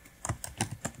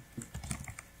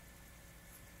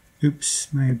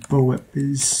 Oops, my bullwhip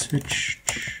is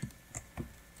switched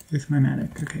with my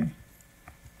mattock. Okay.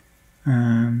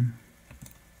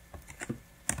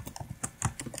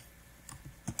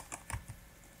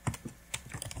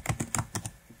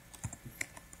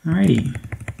 Alrighty.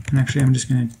 And actually I'm just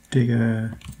going to dig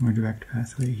a more direct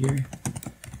pathway here.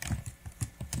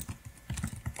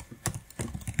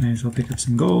 Might as well pick up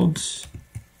some golds.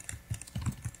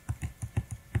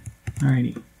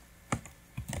 Alrighty.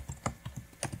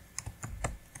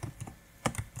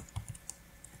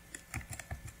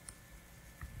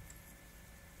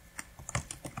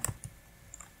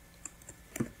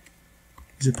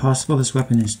 Is it possible this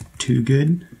weapon is too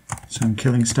good? So I'm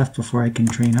killing stuff before I can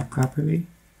train up properly?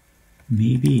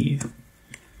 Maybe.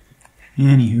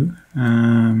 Anywho,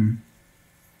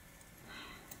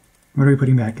 what are we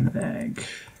putting back in the bag?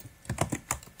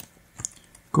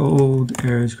 Gold,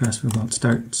 arrows, crossbow bolt,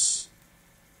 starts.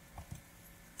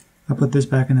 I'll put this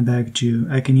back in the bag too.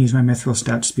 I can use my mithril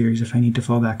stout spears if I need to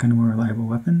fall back on a more reliable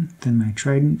weapon than my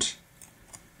trident.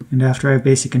 And after I have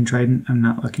basic and trident, I'm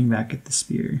not looking back at the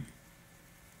spear.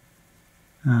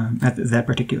 At that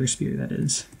particular spear, that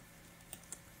is.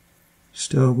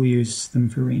 Still, we'll use them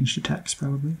for ranged attacks,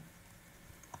 probably.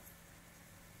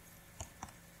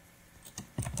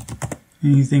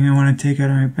 Anything I want to take out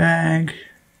of my bag?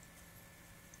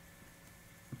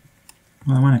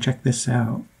 Well, I want to check this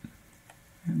out,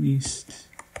 at least.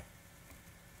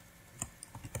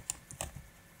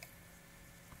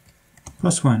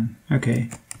 +1, okay.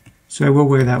 So I will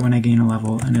wear that when I gain a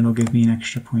level, and it'll give me an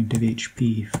extra point of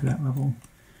HP for that level.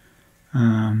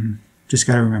 Just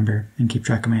gotta remember and keep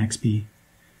track of my XP.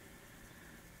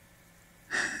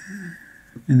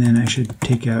 And then I should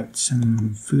take out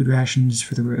some food rations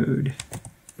for the road.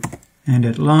 And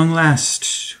at long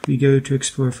last, we go to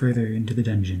explore further into the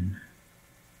dungeon.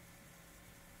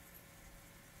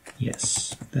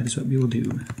 Yes, that is what we will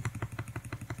do.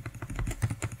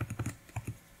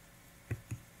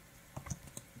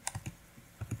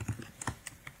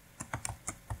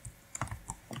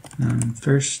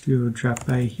 First, we will drop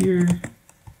by here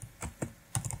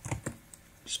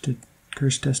just to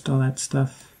curse test all that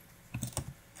stuff.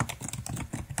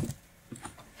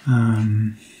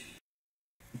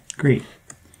 Great.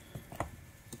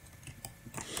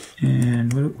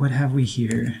 And what have we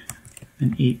here?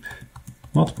 An ape.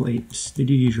 Multiple apes. They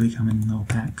do usually come in little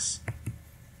packs.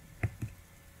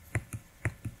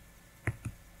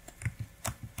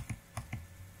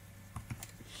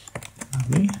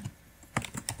 Lovely.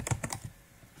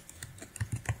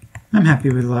 I'm happy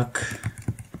with luck.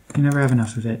 You never have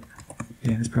enough of it.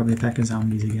 Yeah, there's probably a pack of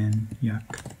zombies again.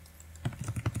 Yuck.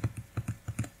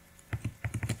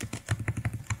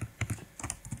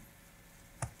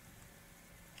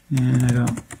 And I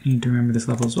don't need to remember this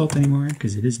level's ult anymore,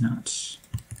 because it is not.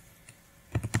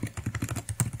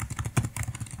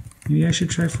 Maybe I should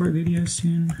try Fort Ludio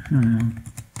soon? I don't know.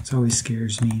 This always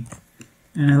scares me.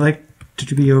 And I like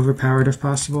to be overpowered if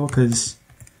possible, because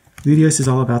Ludios is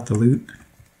all about the loot.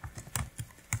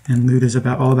 And loot is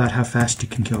all about how fast you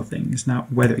can kill things,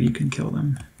 not whether you can kill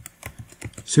them.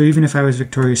 So even if I was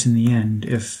victorious in the end,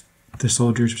 if the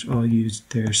soldiers all used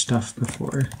their stuff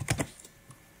before,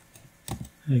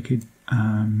 I could,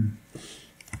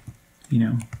 you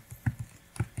know,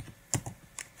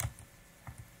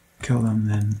 kill them,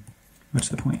 then what's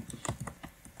the point?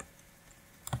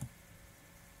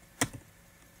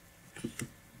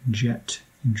 Jet.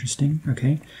 Interesting.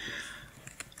 Okay.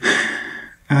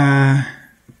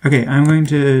 Okay, I'm going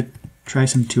to try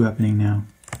some 2-uppening now.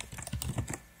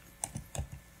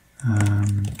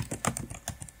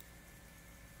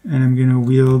 And I'm going to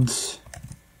wield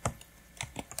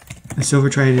a silver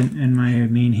trident in my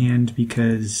main hand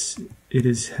because it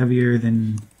is heavier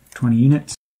than 20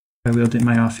 units. If I wielded it in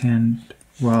my offhand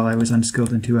while I was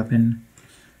unskilled in 2-weapon,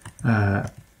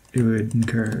 it would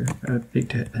incur a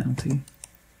big hit penalty.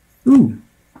 Ooh!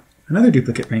 Another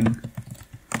duplicate ring.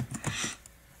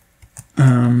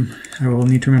 I will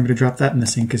need to remember to drop that in the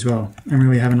sink as well. I'm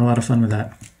really having a lot of fun with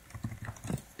that.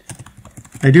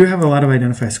 I do have a lot of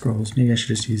identify scrolls. Maybe I should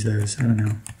just use those. I don't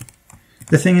know.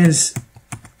 The thing is,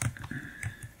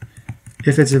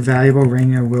 if it's a valuable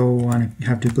ring, I will want to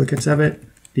have duplicates of it,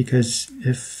 because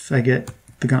if I get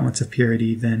the Gauntlets of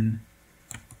Purity, then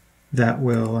that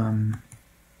will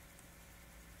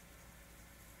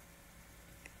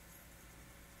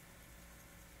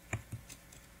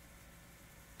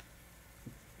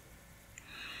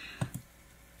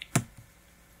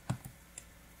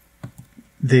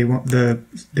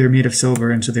they're made of silver,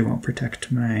 and so they won't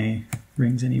protect my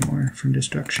rings anymore from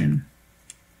destruction.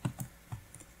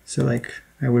 So like,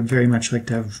 I would very much like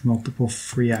to have multiple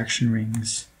free action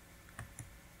rings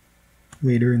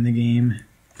later in the game.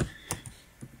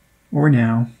 Or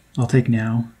now. I'll take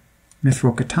now.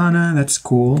 Mithril Katana, that's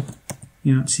cool.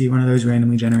 You don't see one of those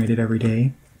randomly generated every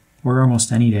day. Or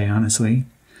almost any day, honestly.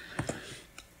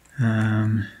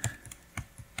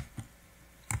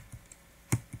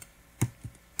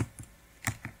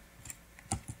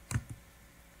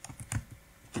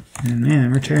 And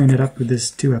man, we're tearing it up with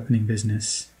this 2-uppening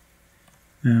business.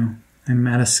 No, I'm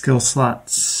out of skill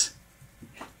slots.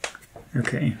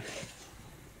 Okay.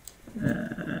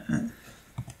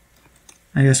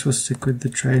 I guess we'll stick with the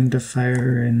Trident of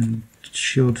Fire and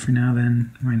Shield for now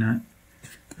then. Why not?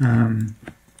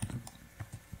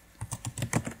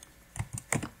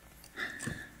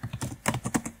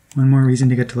 One more reason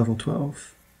to get to level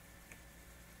 12.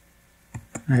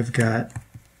 I've got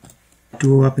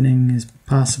dual weaponing is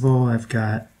possible. I've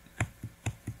got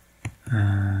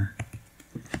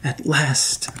at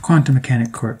last a quantum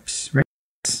mechanic corpse, right?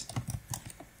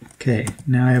 Okay,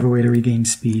 now I have a way to regain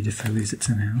speed if I lose it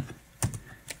somehow.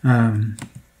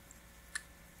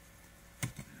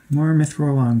 More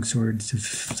mithril longswords of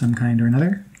some kind or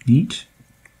another. Neat.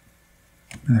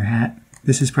 Another hat.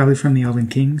 This is probably from the Elven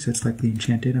King, so it's likely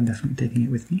enchanted. I'm definitely taking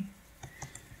it with me.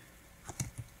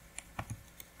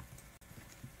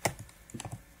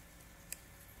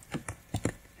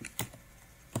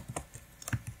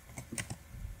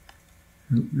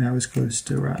 Ooh, that was close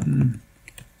to rotten.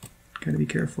 Gotta be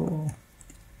careful.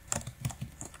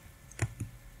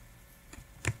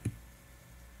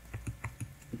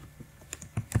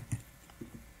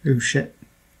 Oh shit.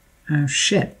 Oh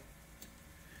shit.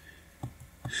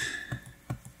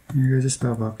 Here goes a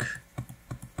spellbook.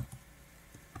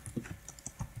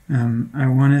 I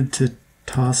wanted to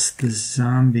toss the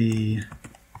zombie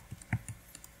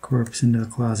corpse into the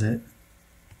closet,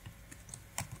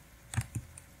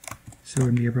 so it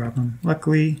wouldn't be a problem.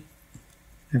 Luckily,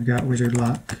 I've got wizard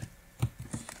lock,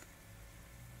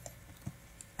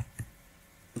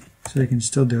 so I can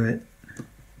still do it.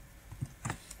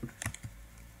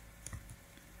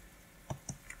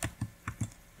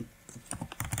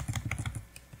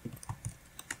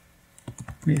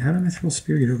 Wait, how did my throw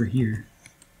spear get over here?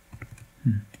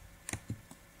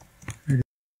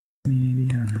 Maybe,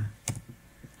 I don't know.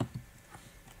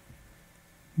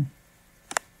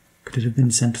 Could it have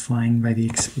been sent flying by the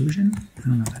explosion? I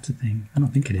don't know if that's a thing. I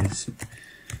don't think it is.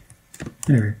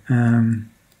 Whatever.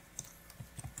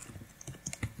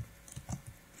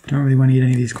 Don't really want to eat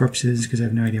any of these corpses because I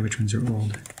have no idea which ones are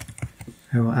old.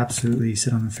 I will absolutely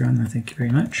sit on the throne though, thank you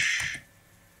very much.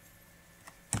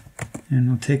 And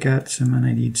we'll take out some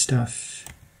unID'd stuff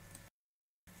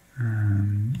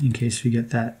in case we get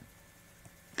that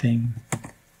thing.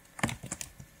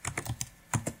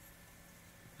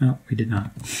 No, we did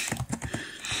not.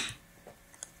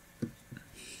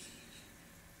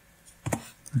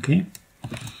 Okay.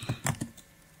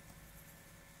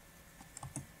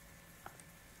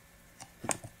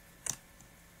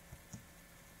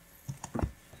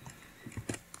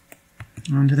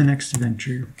 On to the next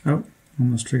adventure. Oh,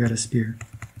 almost forgot a spear.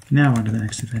 Now on to the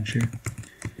next adventure.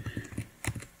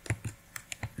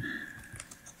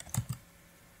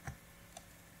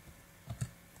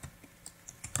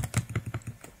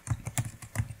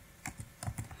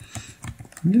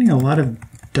 I'm getting a lot of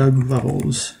dug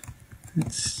levels.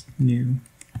 That's new.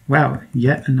 Wow,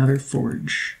 yet another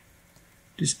forge.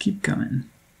 Just keep coming.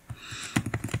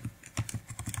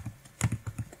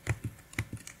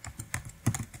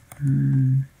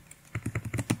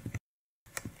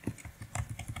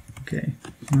 Okay,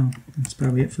 well, that's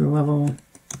probably it for the level.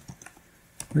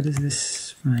 What is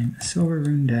this? Fine, a silver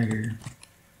rune dagger.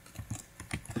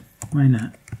 Why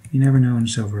not? You never know when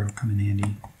silver will come in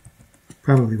handy.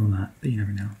 Probably will not, but you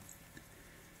never know.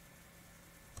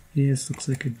 Yeah, this looks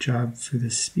like a job for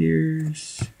the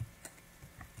spears.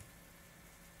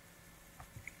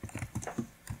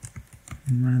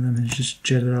 And one of them has just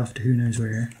jetted off to who knows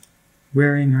where.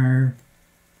 Wearing our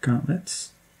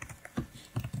gauntlets.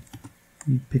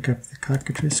 We pick up the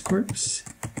cockatrice corpse,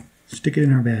 stick it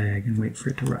in our bag, and wait for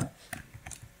it to rot.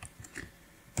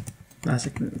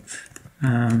 Classic move.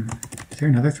 Is there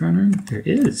another throne room? There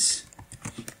is.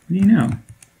 What do you know?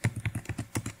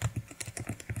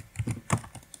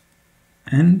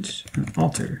 And an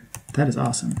altar. That is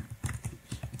awesome.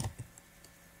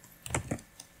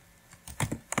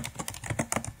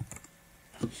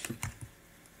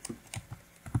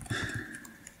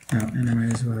 Oh, and I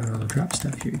might as well drop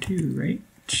stuff here too, right?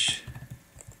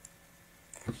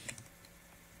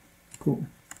 Cool.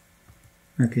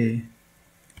 Okay.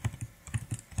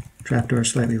 Trapdoor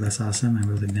slightly less awesome, I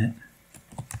will admit.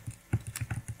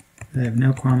 I have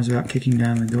no qualms about kicking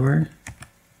down the door,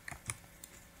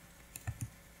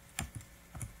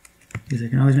 because I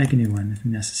can always make a new one if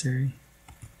necessary.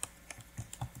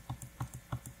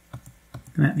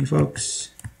 Come at me,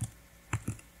 folks.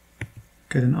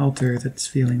 Got an altar that's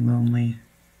feeling lonely.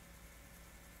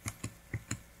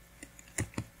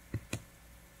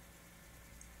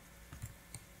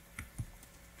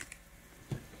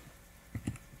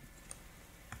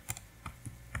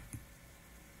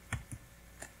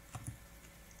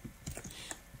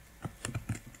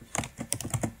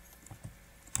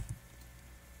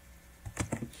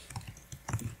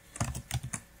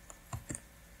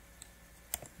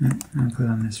 I'll put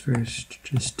on this first,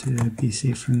 just to be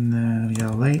safe from the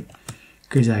yellow light,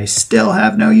 because I still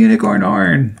have no unicorn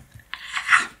horn!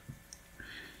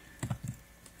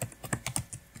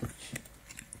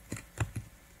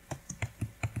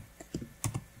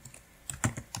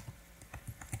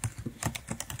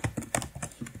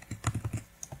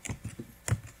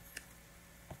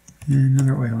 And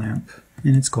another oil lamp,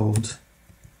 and it's gold, so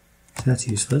that's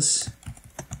useless.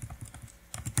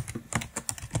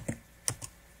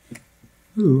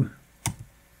 Ooh.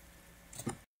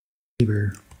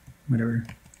 Whatever.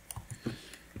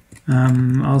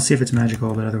 I'll see if it's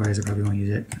magical, but otherwise I probably won't use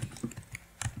it.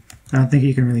 I don't think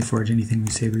you can really forge anything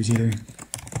with sabers either.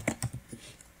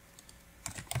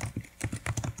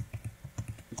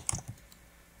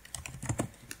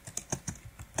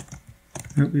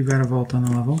 Oh, we've got a vault on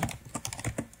the level.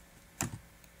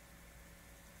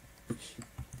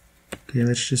 Okay,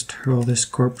 let's just hurl this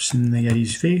corpse in the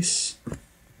Yeti's face.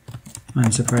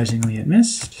 Unsurprisingly, it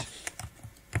missed.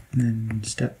 And then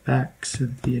step back so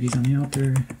that the Yeti's on the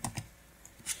altar.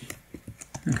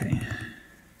 Okay.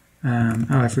 Oh,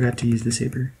 I forgot to use the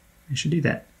saber. I should do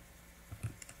that.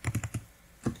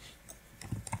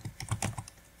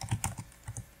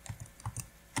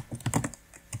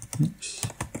 Oops.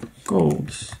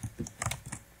 Gold.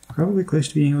 Probably close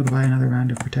to being able to buy another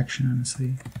round of protection,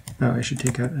 honestly. Oh, I should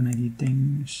take out unID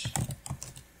things.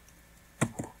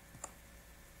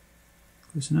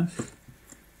 Close enough.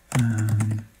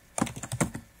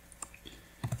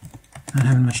 Not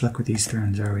having much luck with these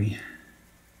thrones, are we?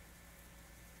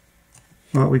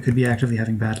 Well, we could be actively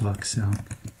having bad luck, so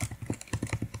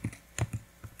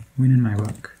win in my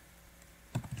book.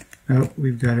 Oh,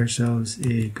 we've got ourselves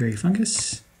a gray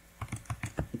fungus.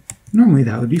 Normally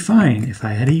that would be fine if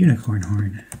I had a unicorn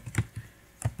horn.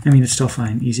 I mean, it's still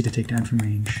fine, easy to take down from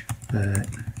range, but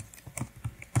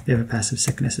they have a passive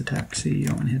sickness attack, so you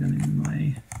don't want to hit them in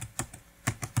melee.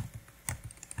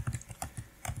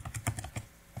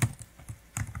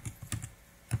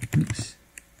 Oops.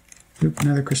 Oop,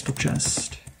 another crystal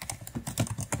chest.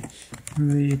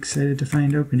 Really excited to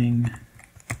find opening.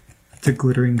 The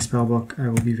glittering spellbook, I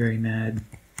will be very mad.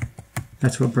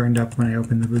 That's what burned up when I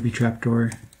opened the booby trap door.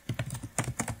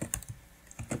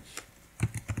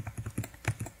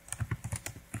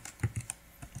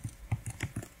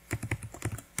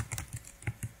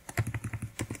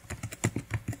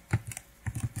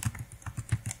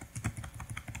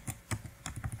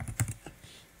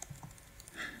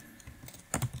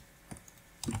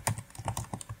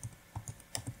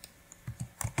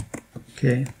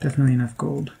 Okay, definitely enough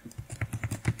gold.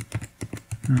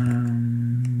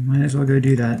 Might as well go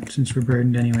do that, since we're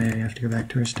burdened anyway. I have to go back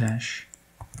to our stash.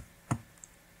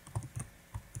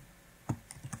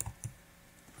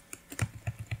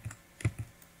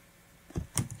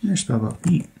 Their spellbook,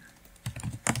 neat.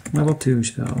 Level 2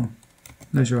 spell.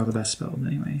 Those are all the best spells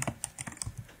anyway.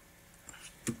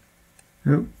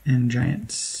 Oh, and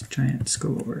giants. Giants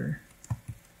galore.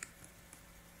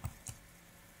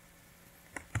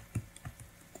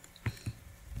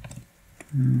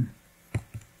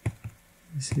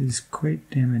 This is quite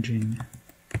damaging.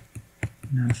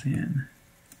 Not a fan.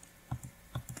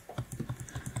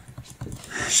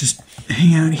 Let's just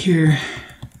hang out here,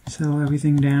 settle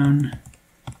everything down.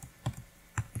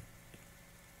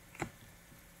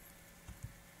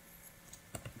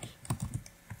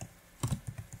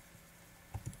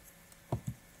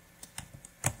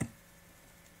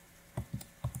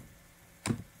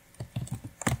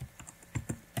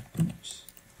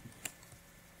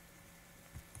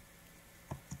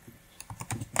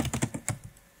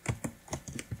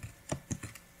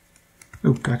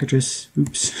 Oh, cockatrice.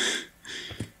 Oops.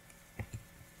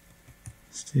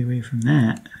 Stay away from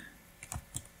that.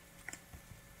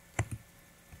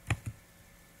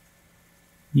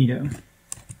 Neato.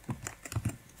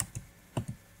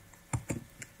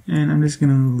 And I'm just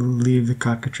going to leave the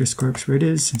cockatrice corpse where it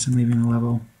is, since I'm leaving the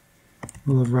level.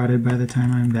 Will have rotted by the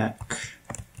time I'm back.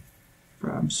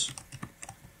 Probs.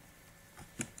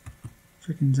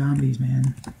 Frickin' zombies,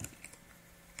 man.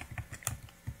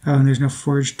 Oh, and there's no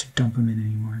forge to dump them in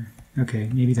anymore.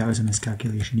 Okay, maybe that was a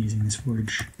miscalculation using this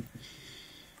forge.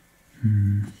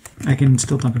 I can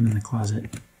still dump them in the closet.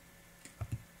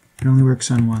 It only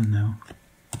works on one, though.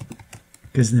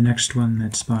 Because the next one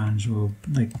that spawns will,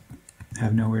 like,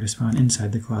 have nowhere to spawn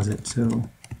inside the closet, so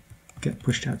get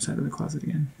pushed outside of the closet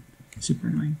again. Super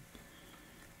annoying.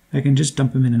 I can just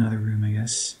dump them in another room, I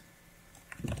guess.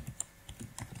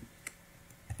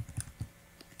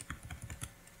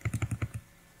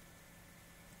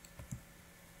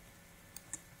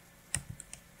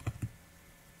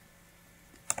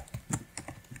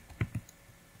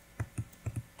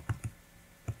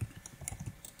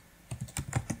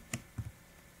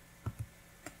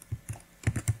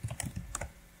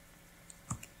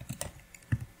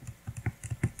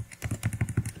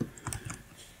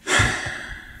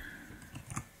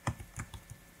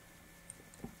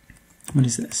 What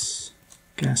is this?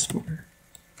 Gas spore.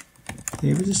 They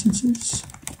have resistances?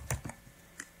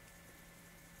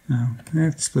 Oh, that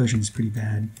explosion's pretty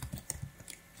bad.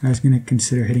 I was going to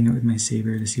consider hitting it with my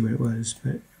saber to see what it was,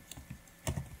 but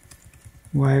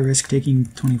why risk taking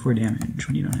 24 damage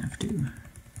when you don't have to?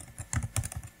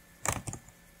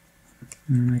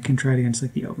 I can try it against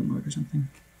like the Elven Lord or something.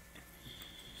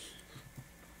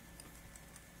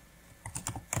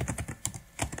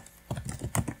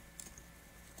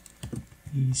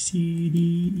 A, C, D,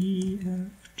 E,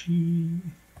 F, G,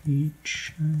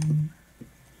 H, I.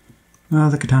 Well,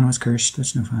 the katana was cursed.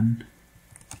 That's no fun.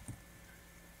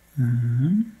 Oh,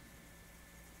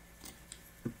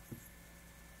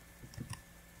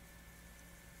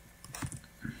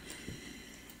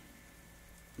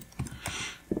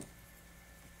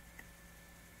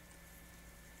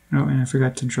 and I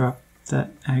forgot to drop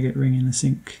that agate ring in the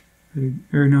sink.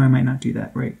 Or no, I might not do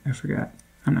that. Right, I forgot.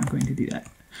 I'm not going to do that.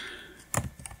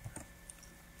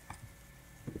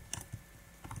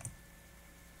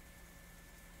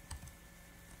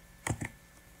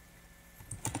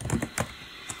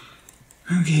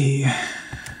 Okay,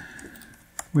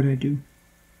 what did I do?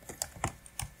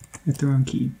 Hit the wrong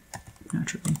key,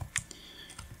 naturally.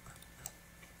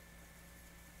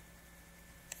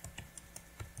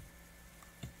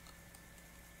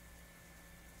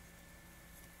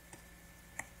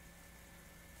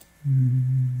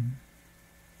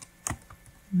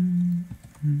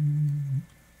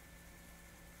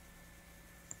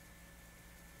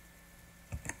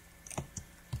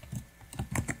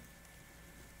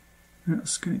 What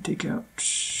else can I take out?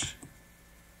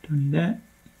 Don't need that.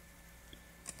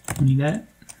 Don't need that.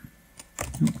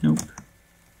 Nope, nope.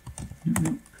 Nope,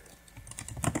 nope.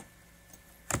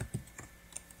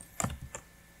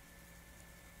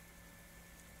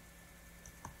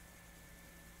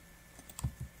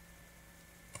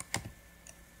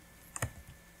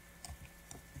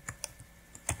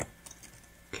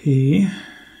 Okay.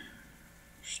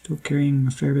 Still carrying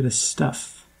a fair bit of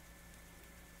stuff.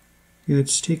 Okay,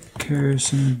 let's take care of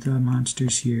some of the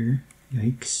monsters here.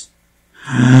 Yikes.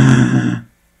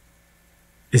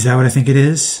 Is that what I think it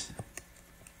is?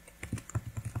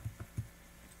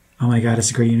 Oh my god,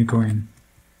 it's a great unicorn.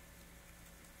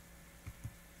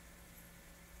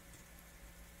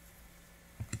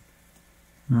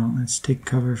 Well, let's take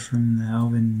cover from the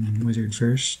elven wizard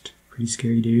first. Pretty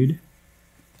scary dude.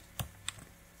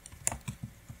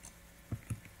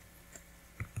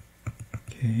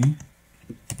 Okay.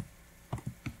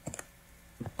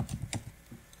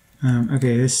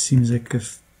 Okay, this seems like a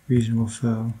reasonable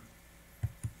foe.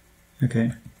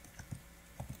 Okay.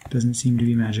 Doesn't seem to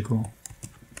be magical.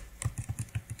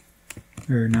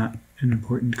 Or not an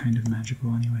important kind of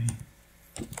magical anyway.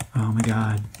 Oh my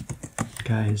god.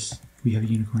 Guys, we have a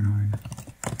unicorn horn.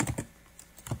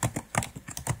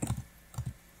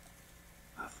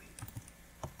 Lovely.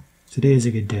 Today is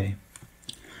a good day.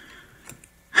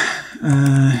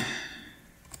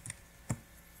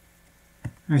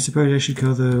 I suppose I should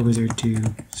kill the wizard too,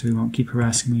 so he won't keep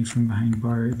harassing me from behind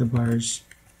the bars.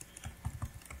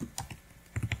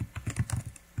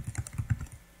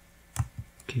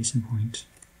 Case in point.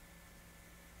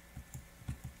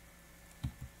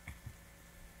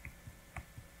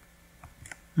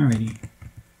 Alrighty.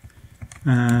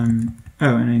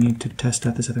 Oh, and I need to test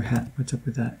out this other hat. What's up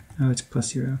with that? Oh, it's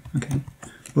 +0. Okay.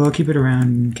 Well, I'll keep it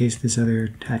around in case this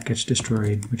other hat gets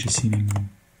destroyed, which is seeming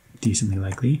decently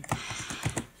likely.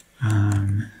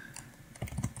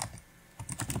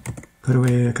 Put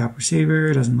away a copper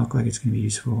saber. Doesn't look like it's going to be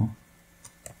useful.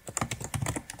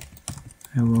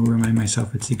 I will remind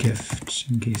myself it's a gift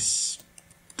in case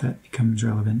that becomes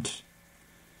relevant.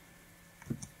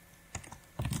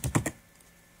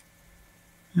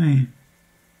 Hey.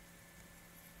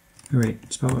 Oh wait,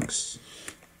 spellbooks.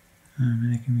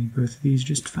 And I can read both of these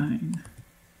just fine.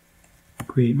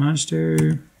 Create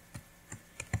monster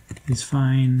is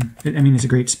fine. I mean, it's a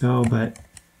great spell, but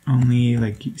only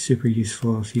like super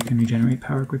useful if you can regenerate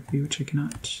power quickly, which I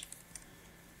cannot.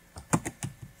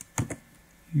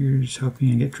 Here's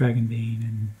hoping I get Dragonbane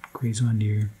and Graze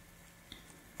Wondir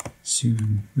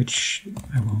soon, which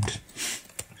I won't.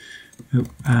 Oh,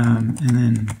 and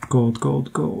then gold.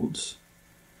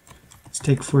 Let's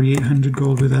take 4,800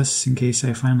 gold with us in case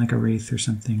I find like a wraith or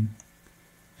something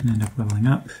and end up leveling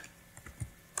up.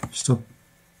 Still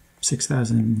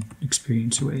 6,000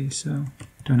 experience away, so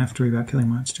don't have to worry about killing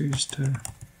monsters to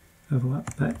level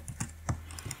up. But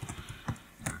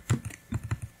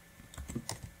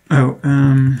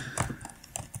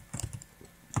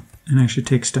and I should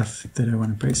take stuff that I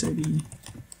want to price ID,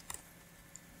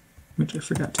 which I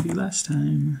forgot to do last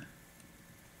time.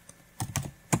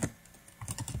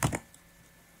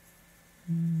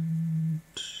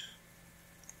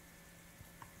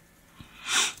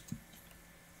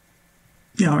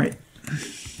 Yeah, all right.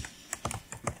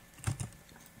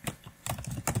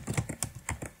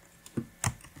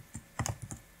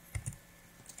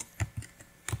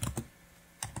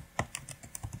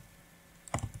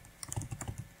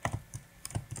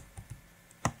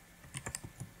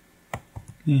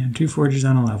 And 2 forges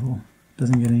on a level.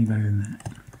 Doesn't get any better than that.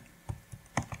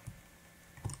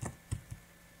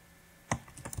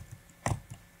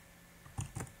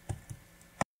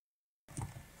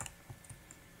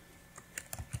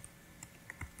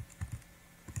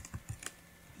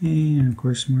 And of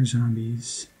course more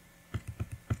zombies.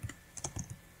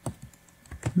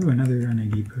 Ooh, another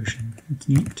NID potion. That's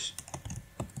neat.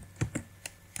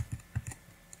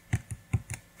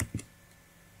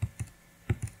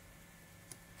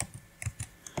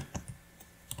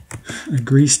 A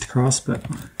greased crossbow.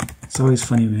 It's always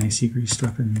funny when I see greased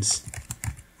weapons.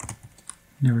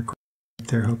 Never quite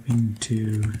they're hoping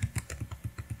to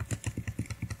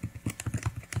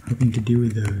do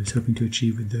with those, hoping to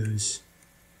achieve with those.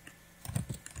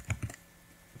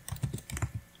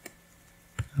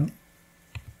 Oh,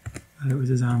 thought it was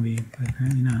a zombie, but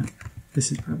apparently not.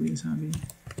 This is probably a zombie.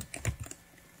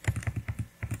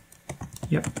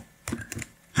 Yep.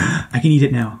 I can eat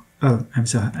it now. Oh, I'm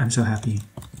so happy.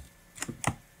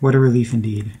 What a relief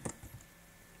indeed.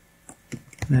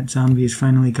 That zombie is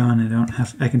finally gone.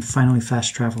 I can finally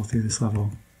fast travel through this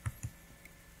level.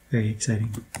 Very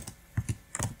exciting.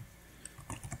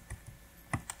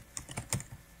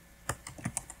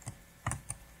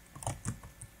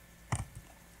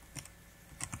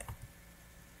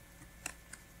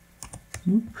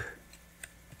 Oop.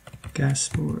 Gas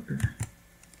spore.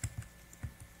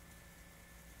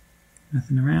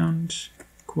 Nothing around.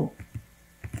 Cool.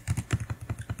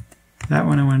 That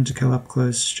one I wanted to kill up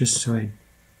close just so I'd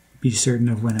be certain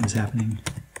of when it was happening.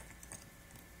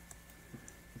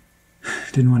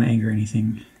 Didn't want to anger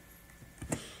anything.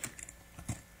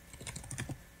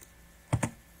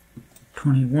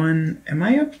 21. Am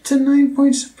I up to 9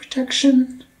 points of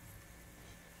protection?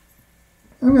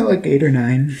 I'm at like 8 or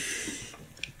 9.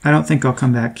 I don't think I'll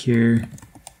come back here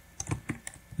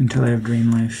until I have Drain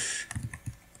Life.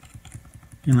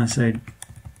 Unless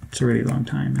it's a really long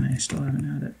time and I still haven't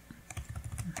had it.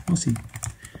 We'll see.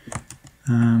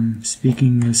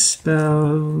 Speaking of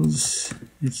spells,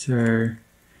 it's our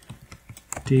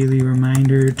daily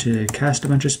reminder to cast a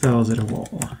bunch of spells at a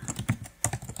wall.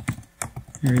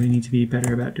 I really need to be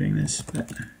better about doing this,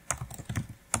 but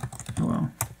oh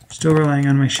well. Still relying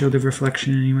on my Shield of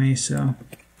Reflection anyway, so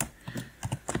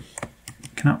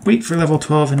cannot wait for level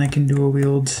 12 and I can dual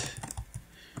wield.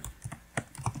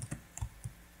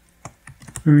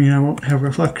 I mean, I won't have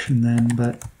Reflection then,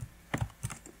 but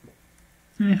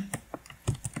I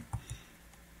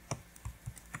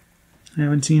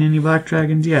haven't seen any black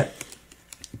dragons yet.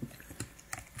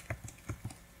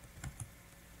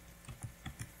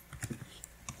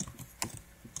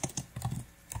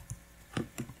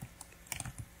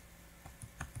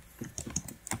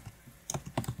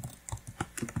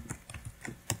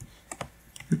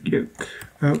 Okey-doke.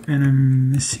 Oh, and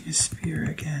I'm missing a spear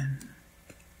again.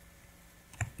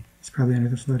 It's probably under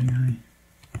the floating eye.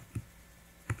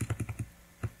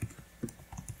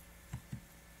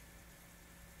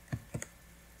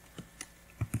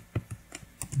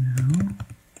 No.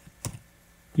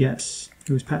 Yes,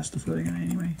 it was past the floating eye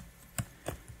anyway.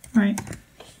 Alright.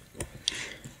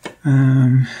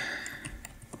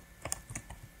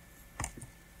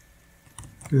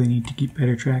 Really need to keep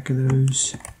better track of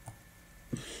those.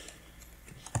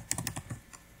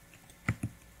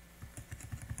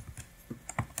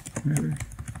 Whatever.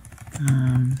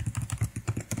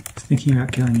 Was thinking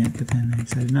about killing it, but then I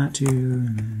decided not to,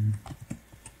 and then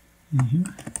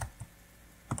anywho,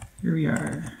 here we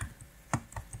are.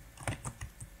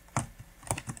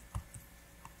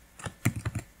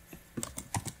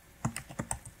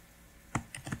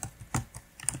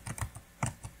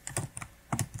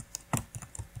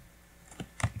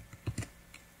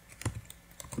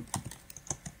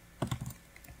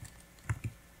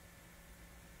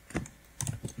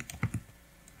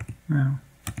 Wow,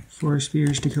 4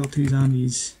 spears to kill 2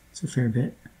 zombies. It's a fair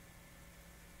bit.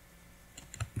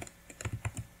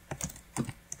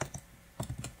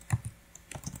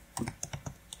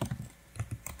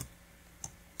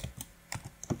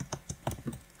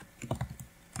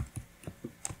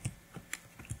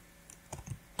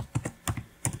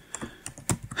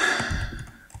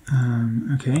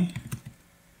 Okay.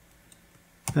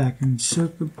 Back in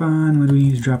Sokoban, what do we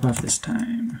need to drop off this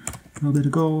time? A little bit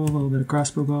of gold, a little bit of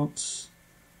crossbow bolts.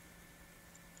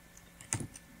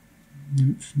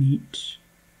 Nymph meat.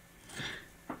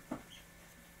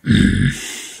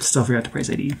 Still forgot to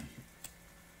price ID.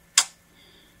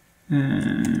 We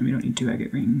don't need 2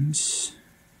 agate rings.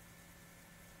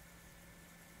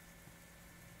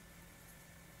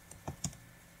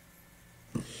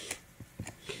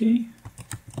 Okay.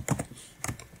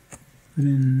 Put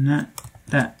in that.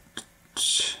 That.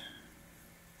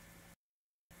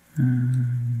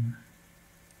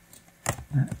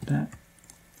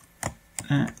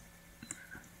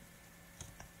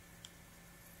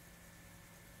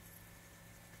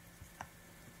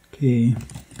 Okay,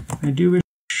 I do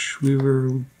wish we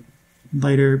were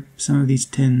lighter some of these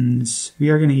tins. We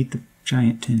are going to eat the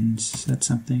giant tins. That's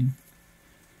something.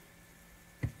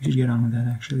 We should get on with that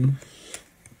actually.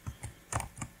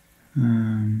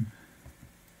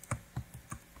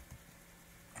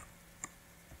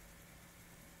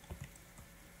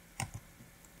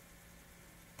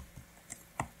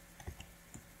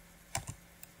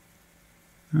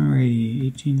 Alrighty,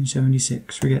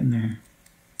 1876, we're getting there.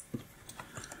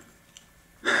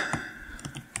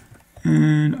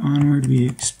 And onward we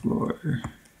explore.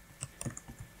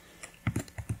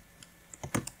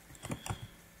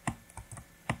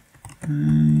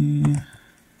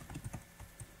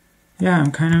 Yeah,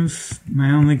 I'm kind of,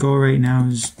 my only goal right now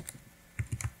is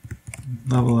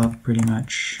level up pretty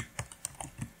much.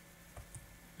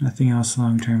 Nothing else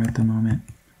long term at the moment.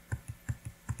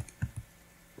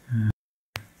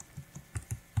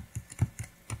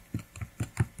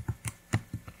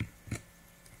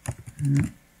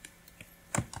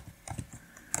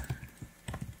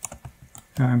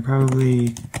 I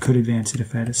probably could advance it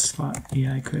if I had a slot.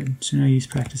 Yeah, I could. So no use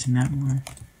practicing that more.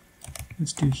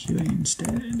 Let's do Huey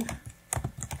instead.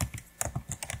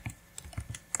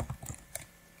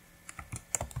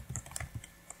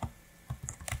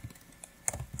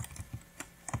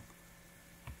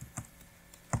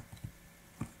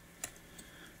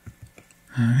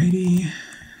 Alrighty.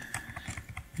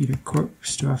 Eat a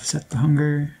corpse to offset the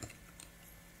hunger.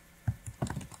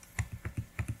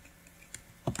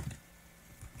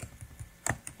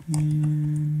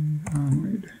 And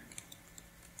onward.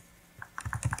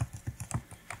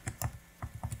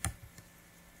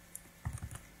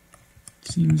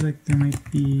 Seems like there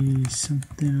might be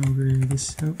something over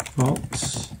this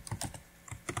vault.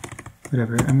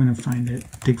 Whatever, I'm gonna find it,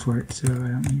 dig for it, so I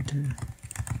don't need to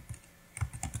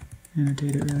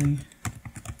annotate it really.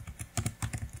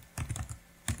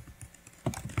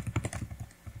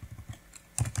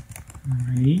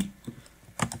 Alrighty.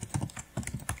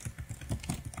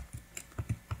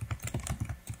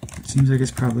 Seems like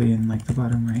it's probably in like the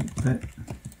bottom right, but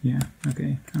yeah,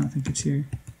 okay, I don't think it's here.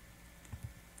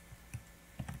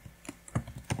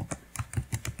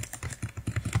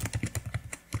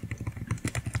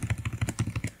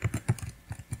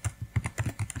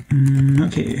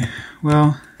 Okay,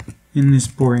 well, in this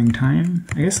boring time,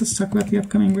 I guess let's talk about the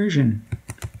upcoming version.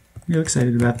 I'm real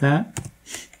excited about that.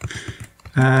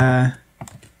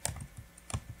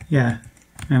 Yeah,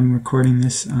 I'm recording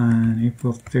this on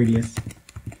April 30th.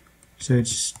 So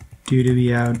it's due to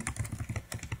be out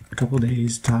a couple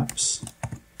days tops.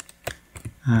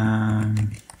 A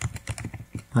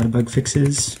lot of bug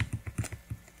fixes.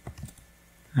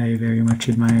 I very much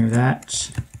admire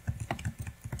that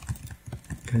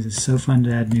because it's so fun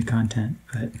to add new content,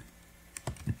 but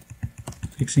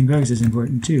fixing bugs is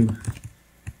important too.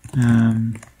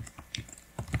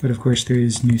 But of course there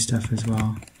is new stuff as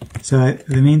well. So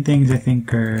the main things I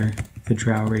think are the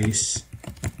drow race,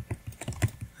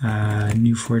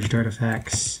 new forged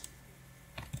artifacts.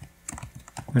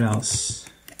 What else?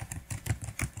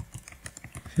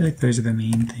 I feel like those are the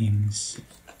main things.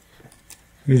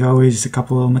 There's always a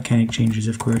couple little mechanic changes,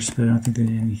 of course, but I don't think there's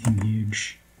anything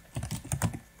huge.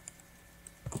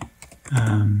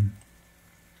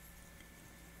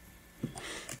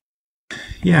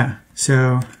 Yeah,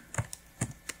 so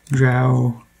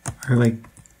drow are like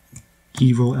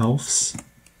evil elves.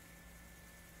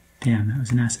 Damn, that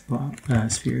was an acid blob,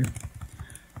 sphere.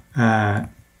 And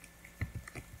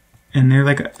they're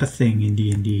like a thing in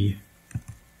D&D,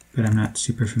 but I'm not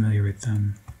super familiar with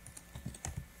them.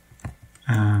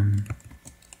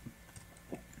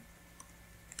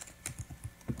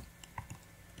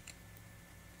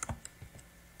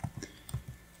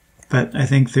 But I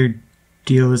think their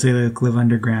deal is they like live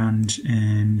underground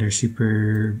and they're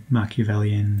super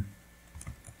Machiavellian.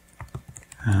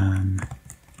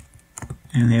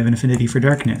 And they have an affinity for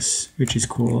darkness, which is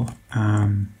cool.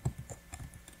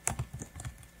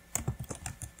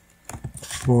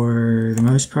 For the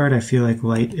most part, I feel like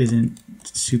light isn't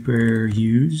super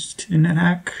used in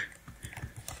NetHack.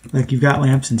 Like, you've got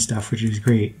lamps and stuff, which is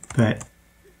great, but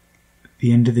at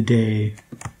the end of the day,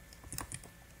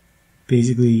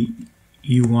 basically,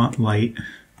 you want light.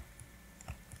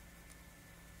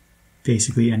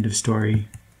 Basically, end of story.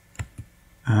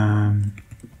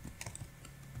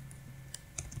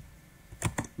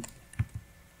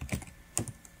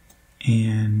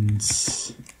 And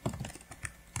so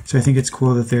I think it's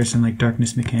cool that there's some like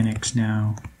darkness mechanics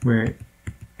now where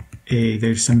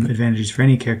there's some advantages for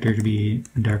any character to be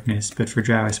in darkness, but for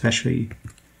drow especially,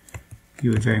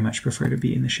 you would very much prefer to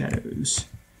be in the shadows.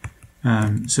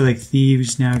 So like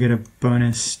thieves now get a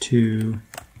bonus to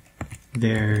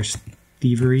their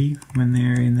thievery when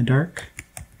they're in the dark.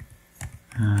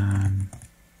 And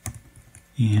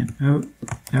oh,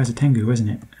 that was a Tengu, wasn't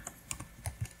it?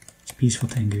 It's a peaceful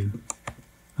Tengu.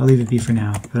 I'll leave it be for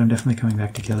now, but I'm definitely coming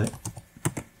back to kill it.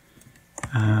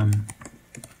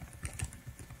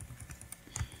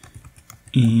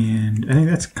 And I think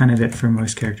that's kind of it for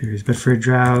most characters, but for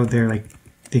drow,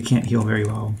 they can't heal very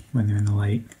well when they're in the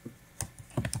light.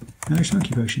 Another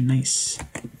smoky potion, nice.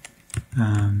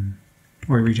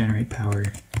 Or regenerate power.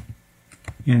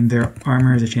 And their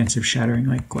armor has a chance of shattering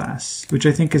like glass, which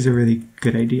I think is a really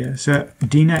good idea. So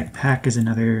DNet hack is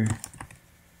another...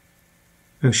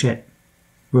 Oh shit.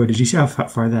 Whoa, did you see how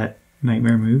far that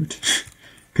nightmare moved?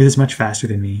 Because it's much faster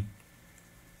than me.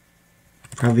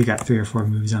 Probably got 3 or 4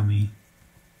 moves on me.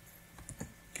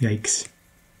 Yikes.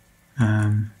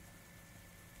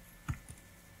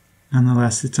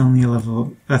 Nonetheless, it's only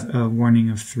a warning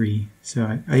of 3.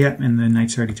 So, yeah, and the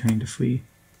knight's already turning to flee,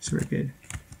 so we're good.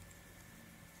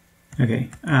 Okay,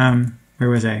 where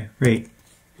was I? Right.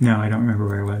 No, I don't remember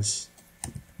where I was.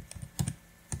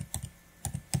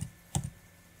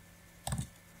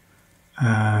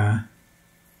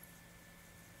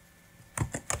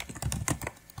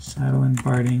 Saddle and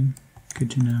barding,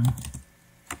 good to know.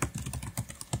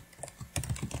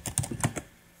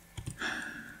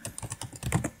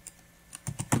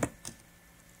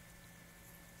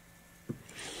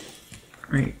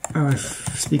 Right, oh,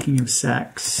 speaking of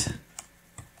sacks,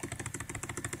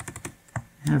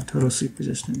 I have total sleep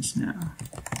resistance now.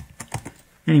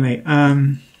 Anyway,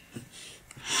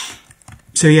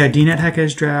 so yeah, DNet hack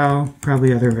has drow,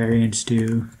 probably other variants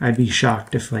do. I'd be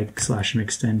shocked if like Slash and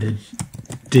Extended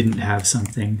didn't have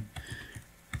something,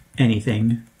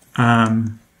 anything.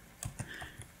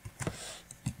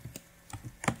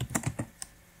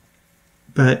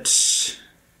 But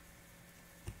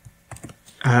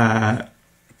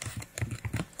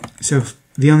so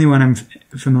the only one I'm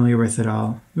familiar with at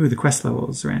all, ooh, the quest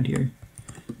levels around here.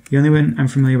 The only one I'm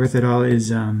familiar with at all is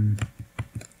the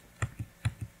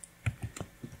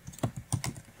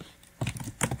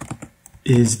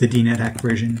DNet hack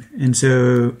version. And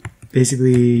so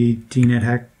basically DNet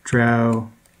hack drow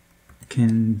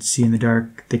can see in the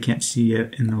dark, they can't see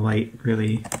it in the light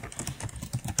really.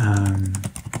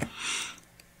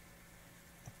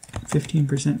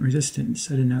 15% resistance,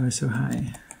 I didn't know it was so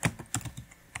high.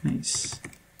 Nice.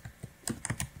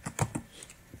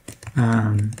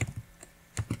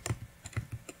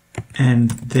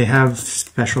 And they have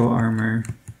special armor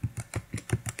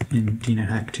in DNet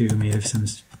hack 2 made of some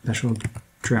special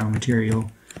drow material.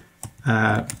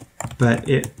 But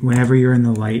whenever you're in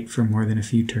the light for more than a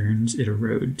few turns, it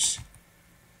erodes.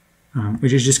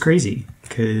 Which is just crazy,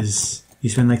 because you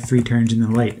spend like 3 turns in the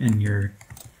light and you're,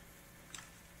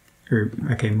 or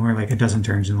okay, more like a dozen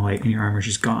turns in the light and your armor's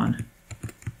just gone.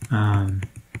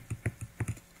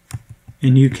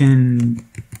 And you can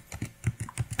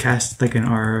cast like an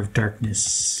aura of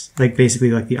darkness, like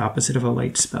basically like the opposite of a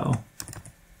light spell.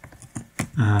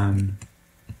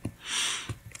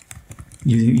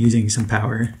 Using some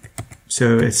power.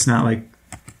 So it's not like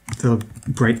the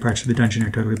bright parts of the dungeon are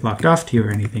totally blocked off to you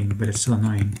or anything, but it's still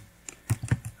annoying.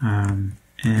 And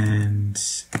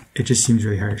it just seems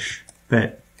really harsh.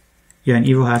 But yeah, an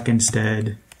Evilhack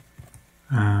instead,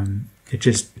 it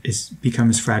just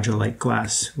becomes fragile like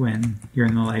glass when you're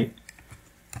in the light.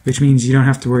 Which means you don't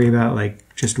have to worry about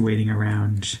like just waiting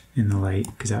around in the light,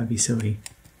 because that would be silly.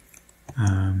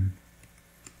 Ooh,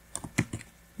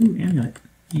 amulet.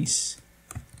 Nice.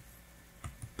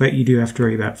 But you do have to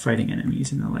worry about fighting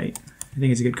enemies in the light. I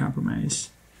think it's a good compromise.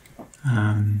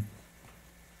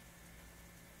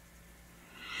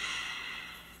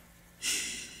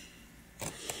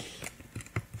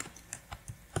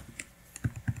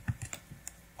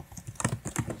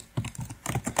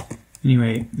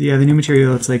 Anyway, yeah, the new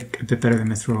material, it's like a bit better than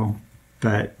Mithril,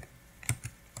 but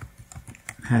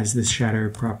has this shatter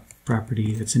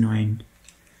property that's annoying.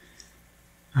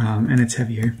 And it's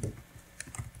heavier,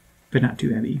 but not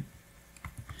too heavy.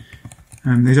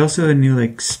 There's also a new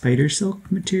like spider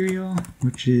silk material,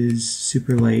 which is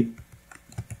super light.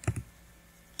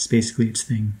 It's basically its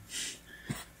thing.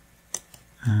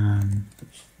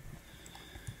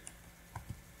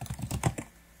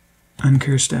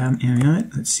 Uncursed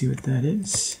amulet. Let's see what that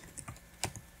is.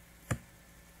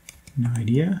 No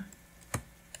idea.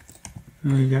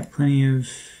 Oh, we've got plenty of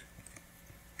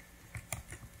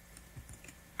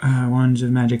wands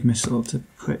of magic missile to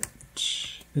put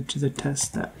it to the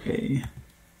test that way.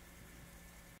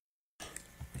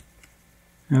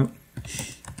 Oh,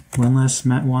 one less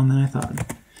wand than I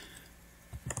thought.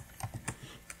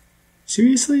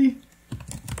 Seriously?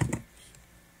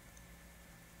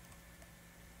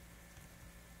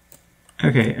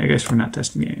 Okay, I guess we're not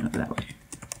testing the amulet that way.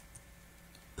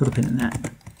 Put a pin in that.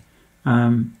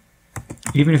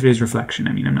 Even if it is reflection,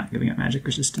 I mean, I'm not giving up magic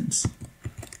resistance.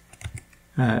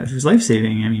 If it was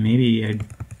life-saving, I mean, maybe I'd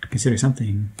consider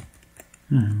something.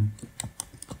 I don't know.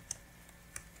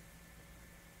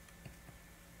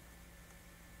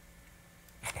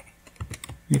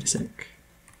 Wait a sec.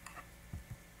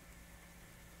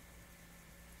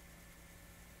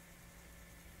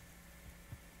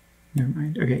 Never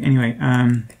mind. Okay, anyway,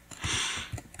 I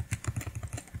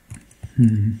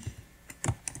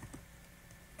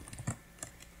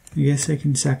guess I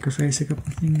can sacrifice a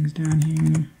couple things down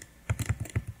here.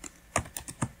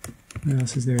 What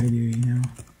else is there to do, you know?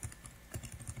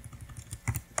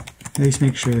 At least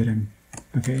make sure that I'm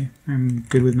okay. I'm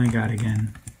good with my god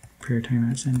again. prayer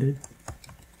timeout's ended.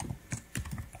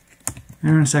 I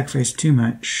don't want to sacrifice too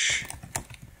much,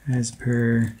 as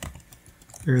per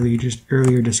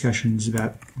earlier discussions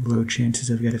about low chances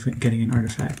of getting an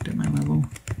artifact at my level.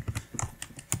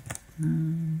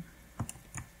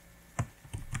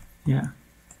 Yeah.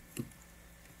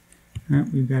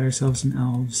 Alright, we've got ourselves some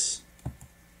elves.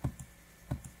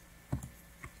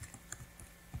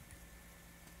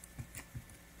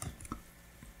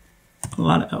 A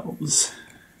lot of elves.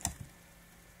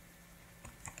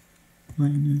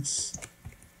 Minus.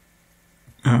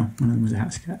 Oh, one of them was a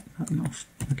house cat, not an elf.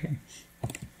 Okay.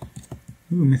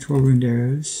 Ooh, mithril ruined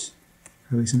arrows.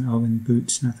 Probably some elven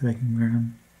boots, not that I can wear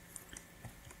them.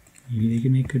 Maybe they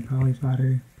could make good poly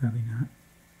fodder. Probably not.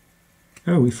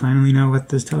 Oh, we finally know what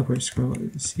this teleport scroll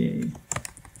is. Yay.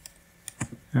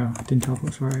 Oh, it didn't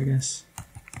teleport far, I guess.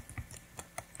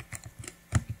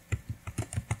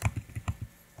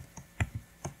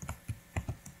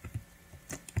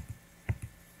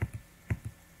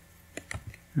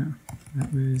 Oh,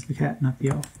 that was the cat, not the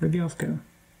elf. Where'd the elf go?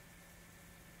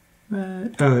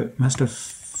 What? Oh, it must have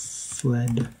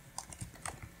fled.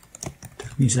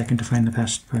 Took me a second to find the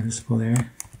past participle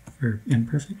there. Or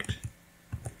imperfect.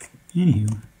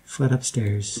 Anywho, fled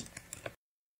upstairs.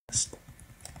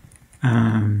 We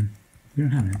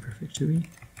don't have an imperfect, do we?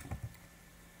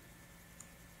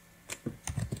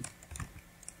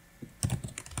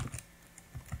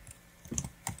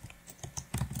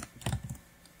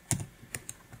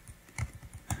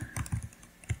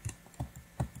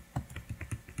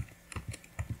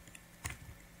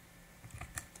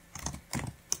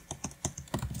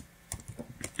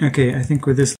 Okay, I think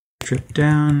with this trip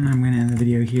down, I'm going to end the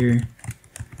video here.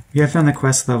 Yeah, I found the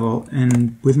quest level,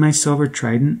 and with my silver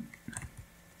trident,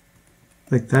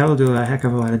 like that'll do a heck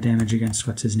of a lot of damage against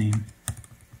what's his name.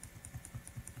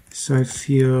 So I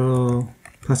feel,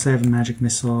 plus I have a magic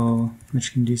missile,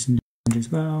 which can do some damage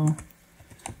as well.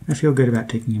 I feel good about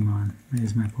taking him on, that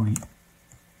is my point.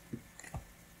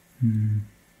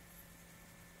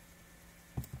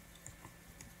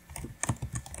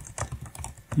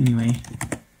 Anyway.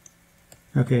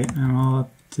 Okay, I'm all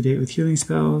up to date with healing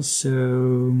spells, so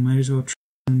might as well try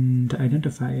to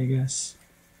identify, I guess.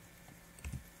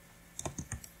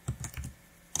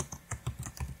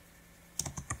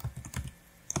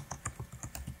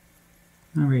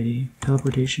 Alrighty,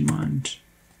 teleportation wand.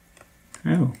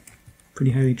 Oh,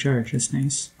 pretty highly charged, that's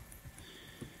nice.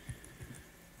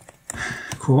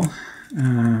 Cool.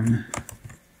 Alright,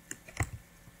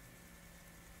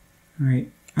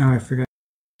 oh, I forgot.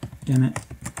 Damn it.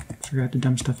 Forgot to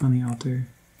dump stuff on the altar.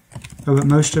 Oh, but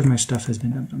most of my stuff has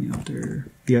been dumped on the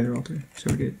altar, the other altar, so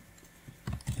we're good.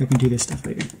 I can do this stuff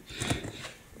later.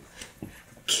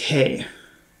 Okay,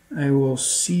 I will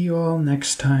see you all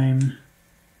next time,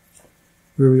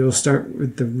 where we will start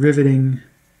with the riveting,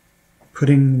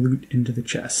 putting loot into the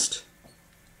chest.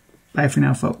 Bye for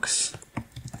now, folks.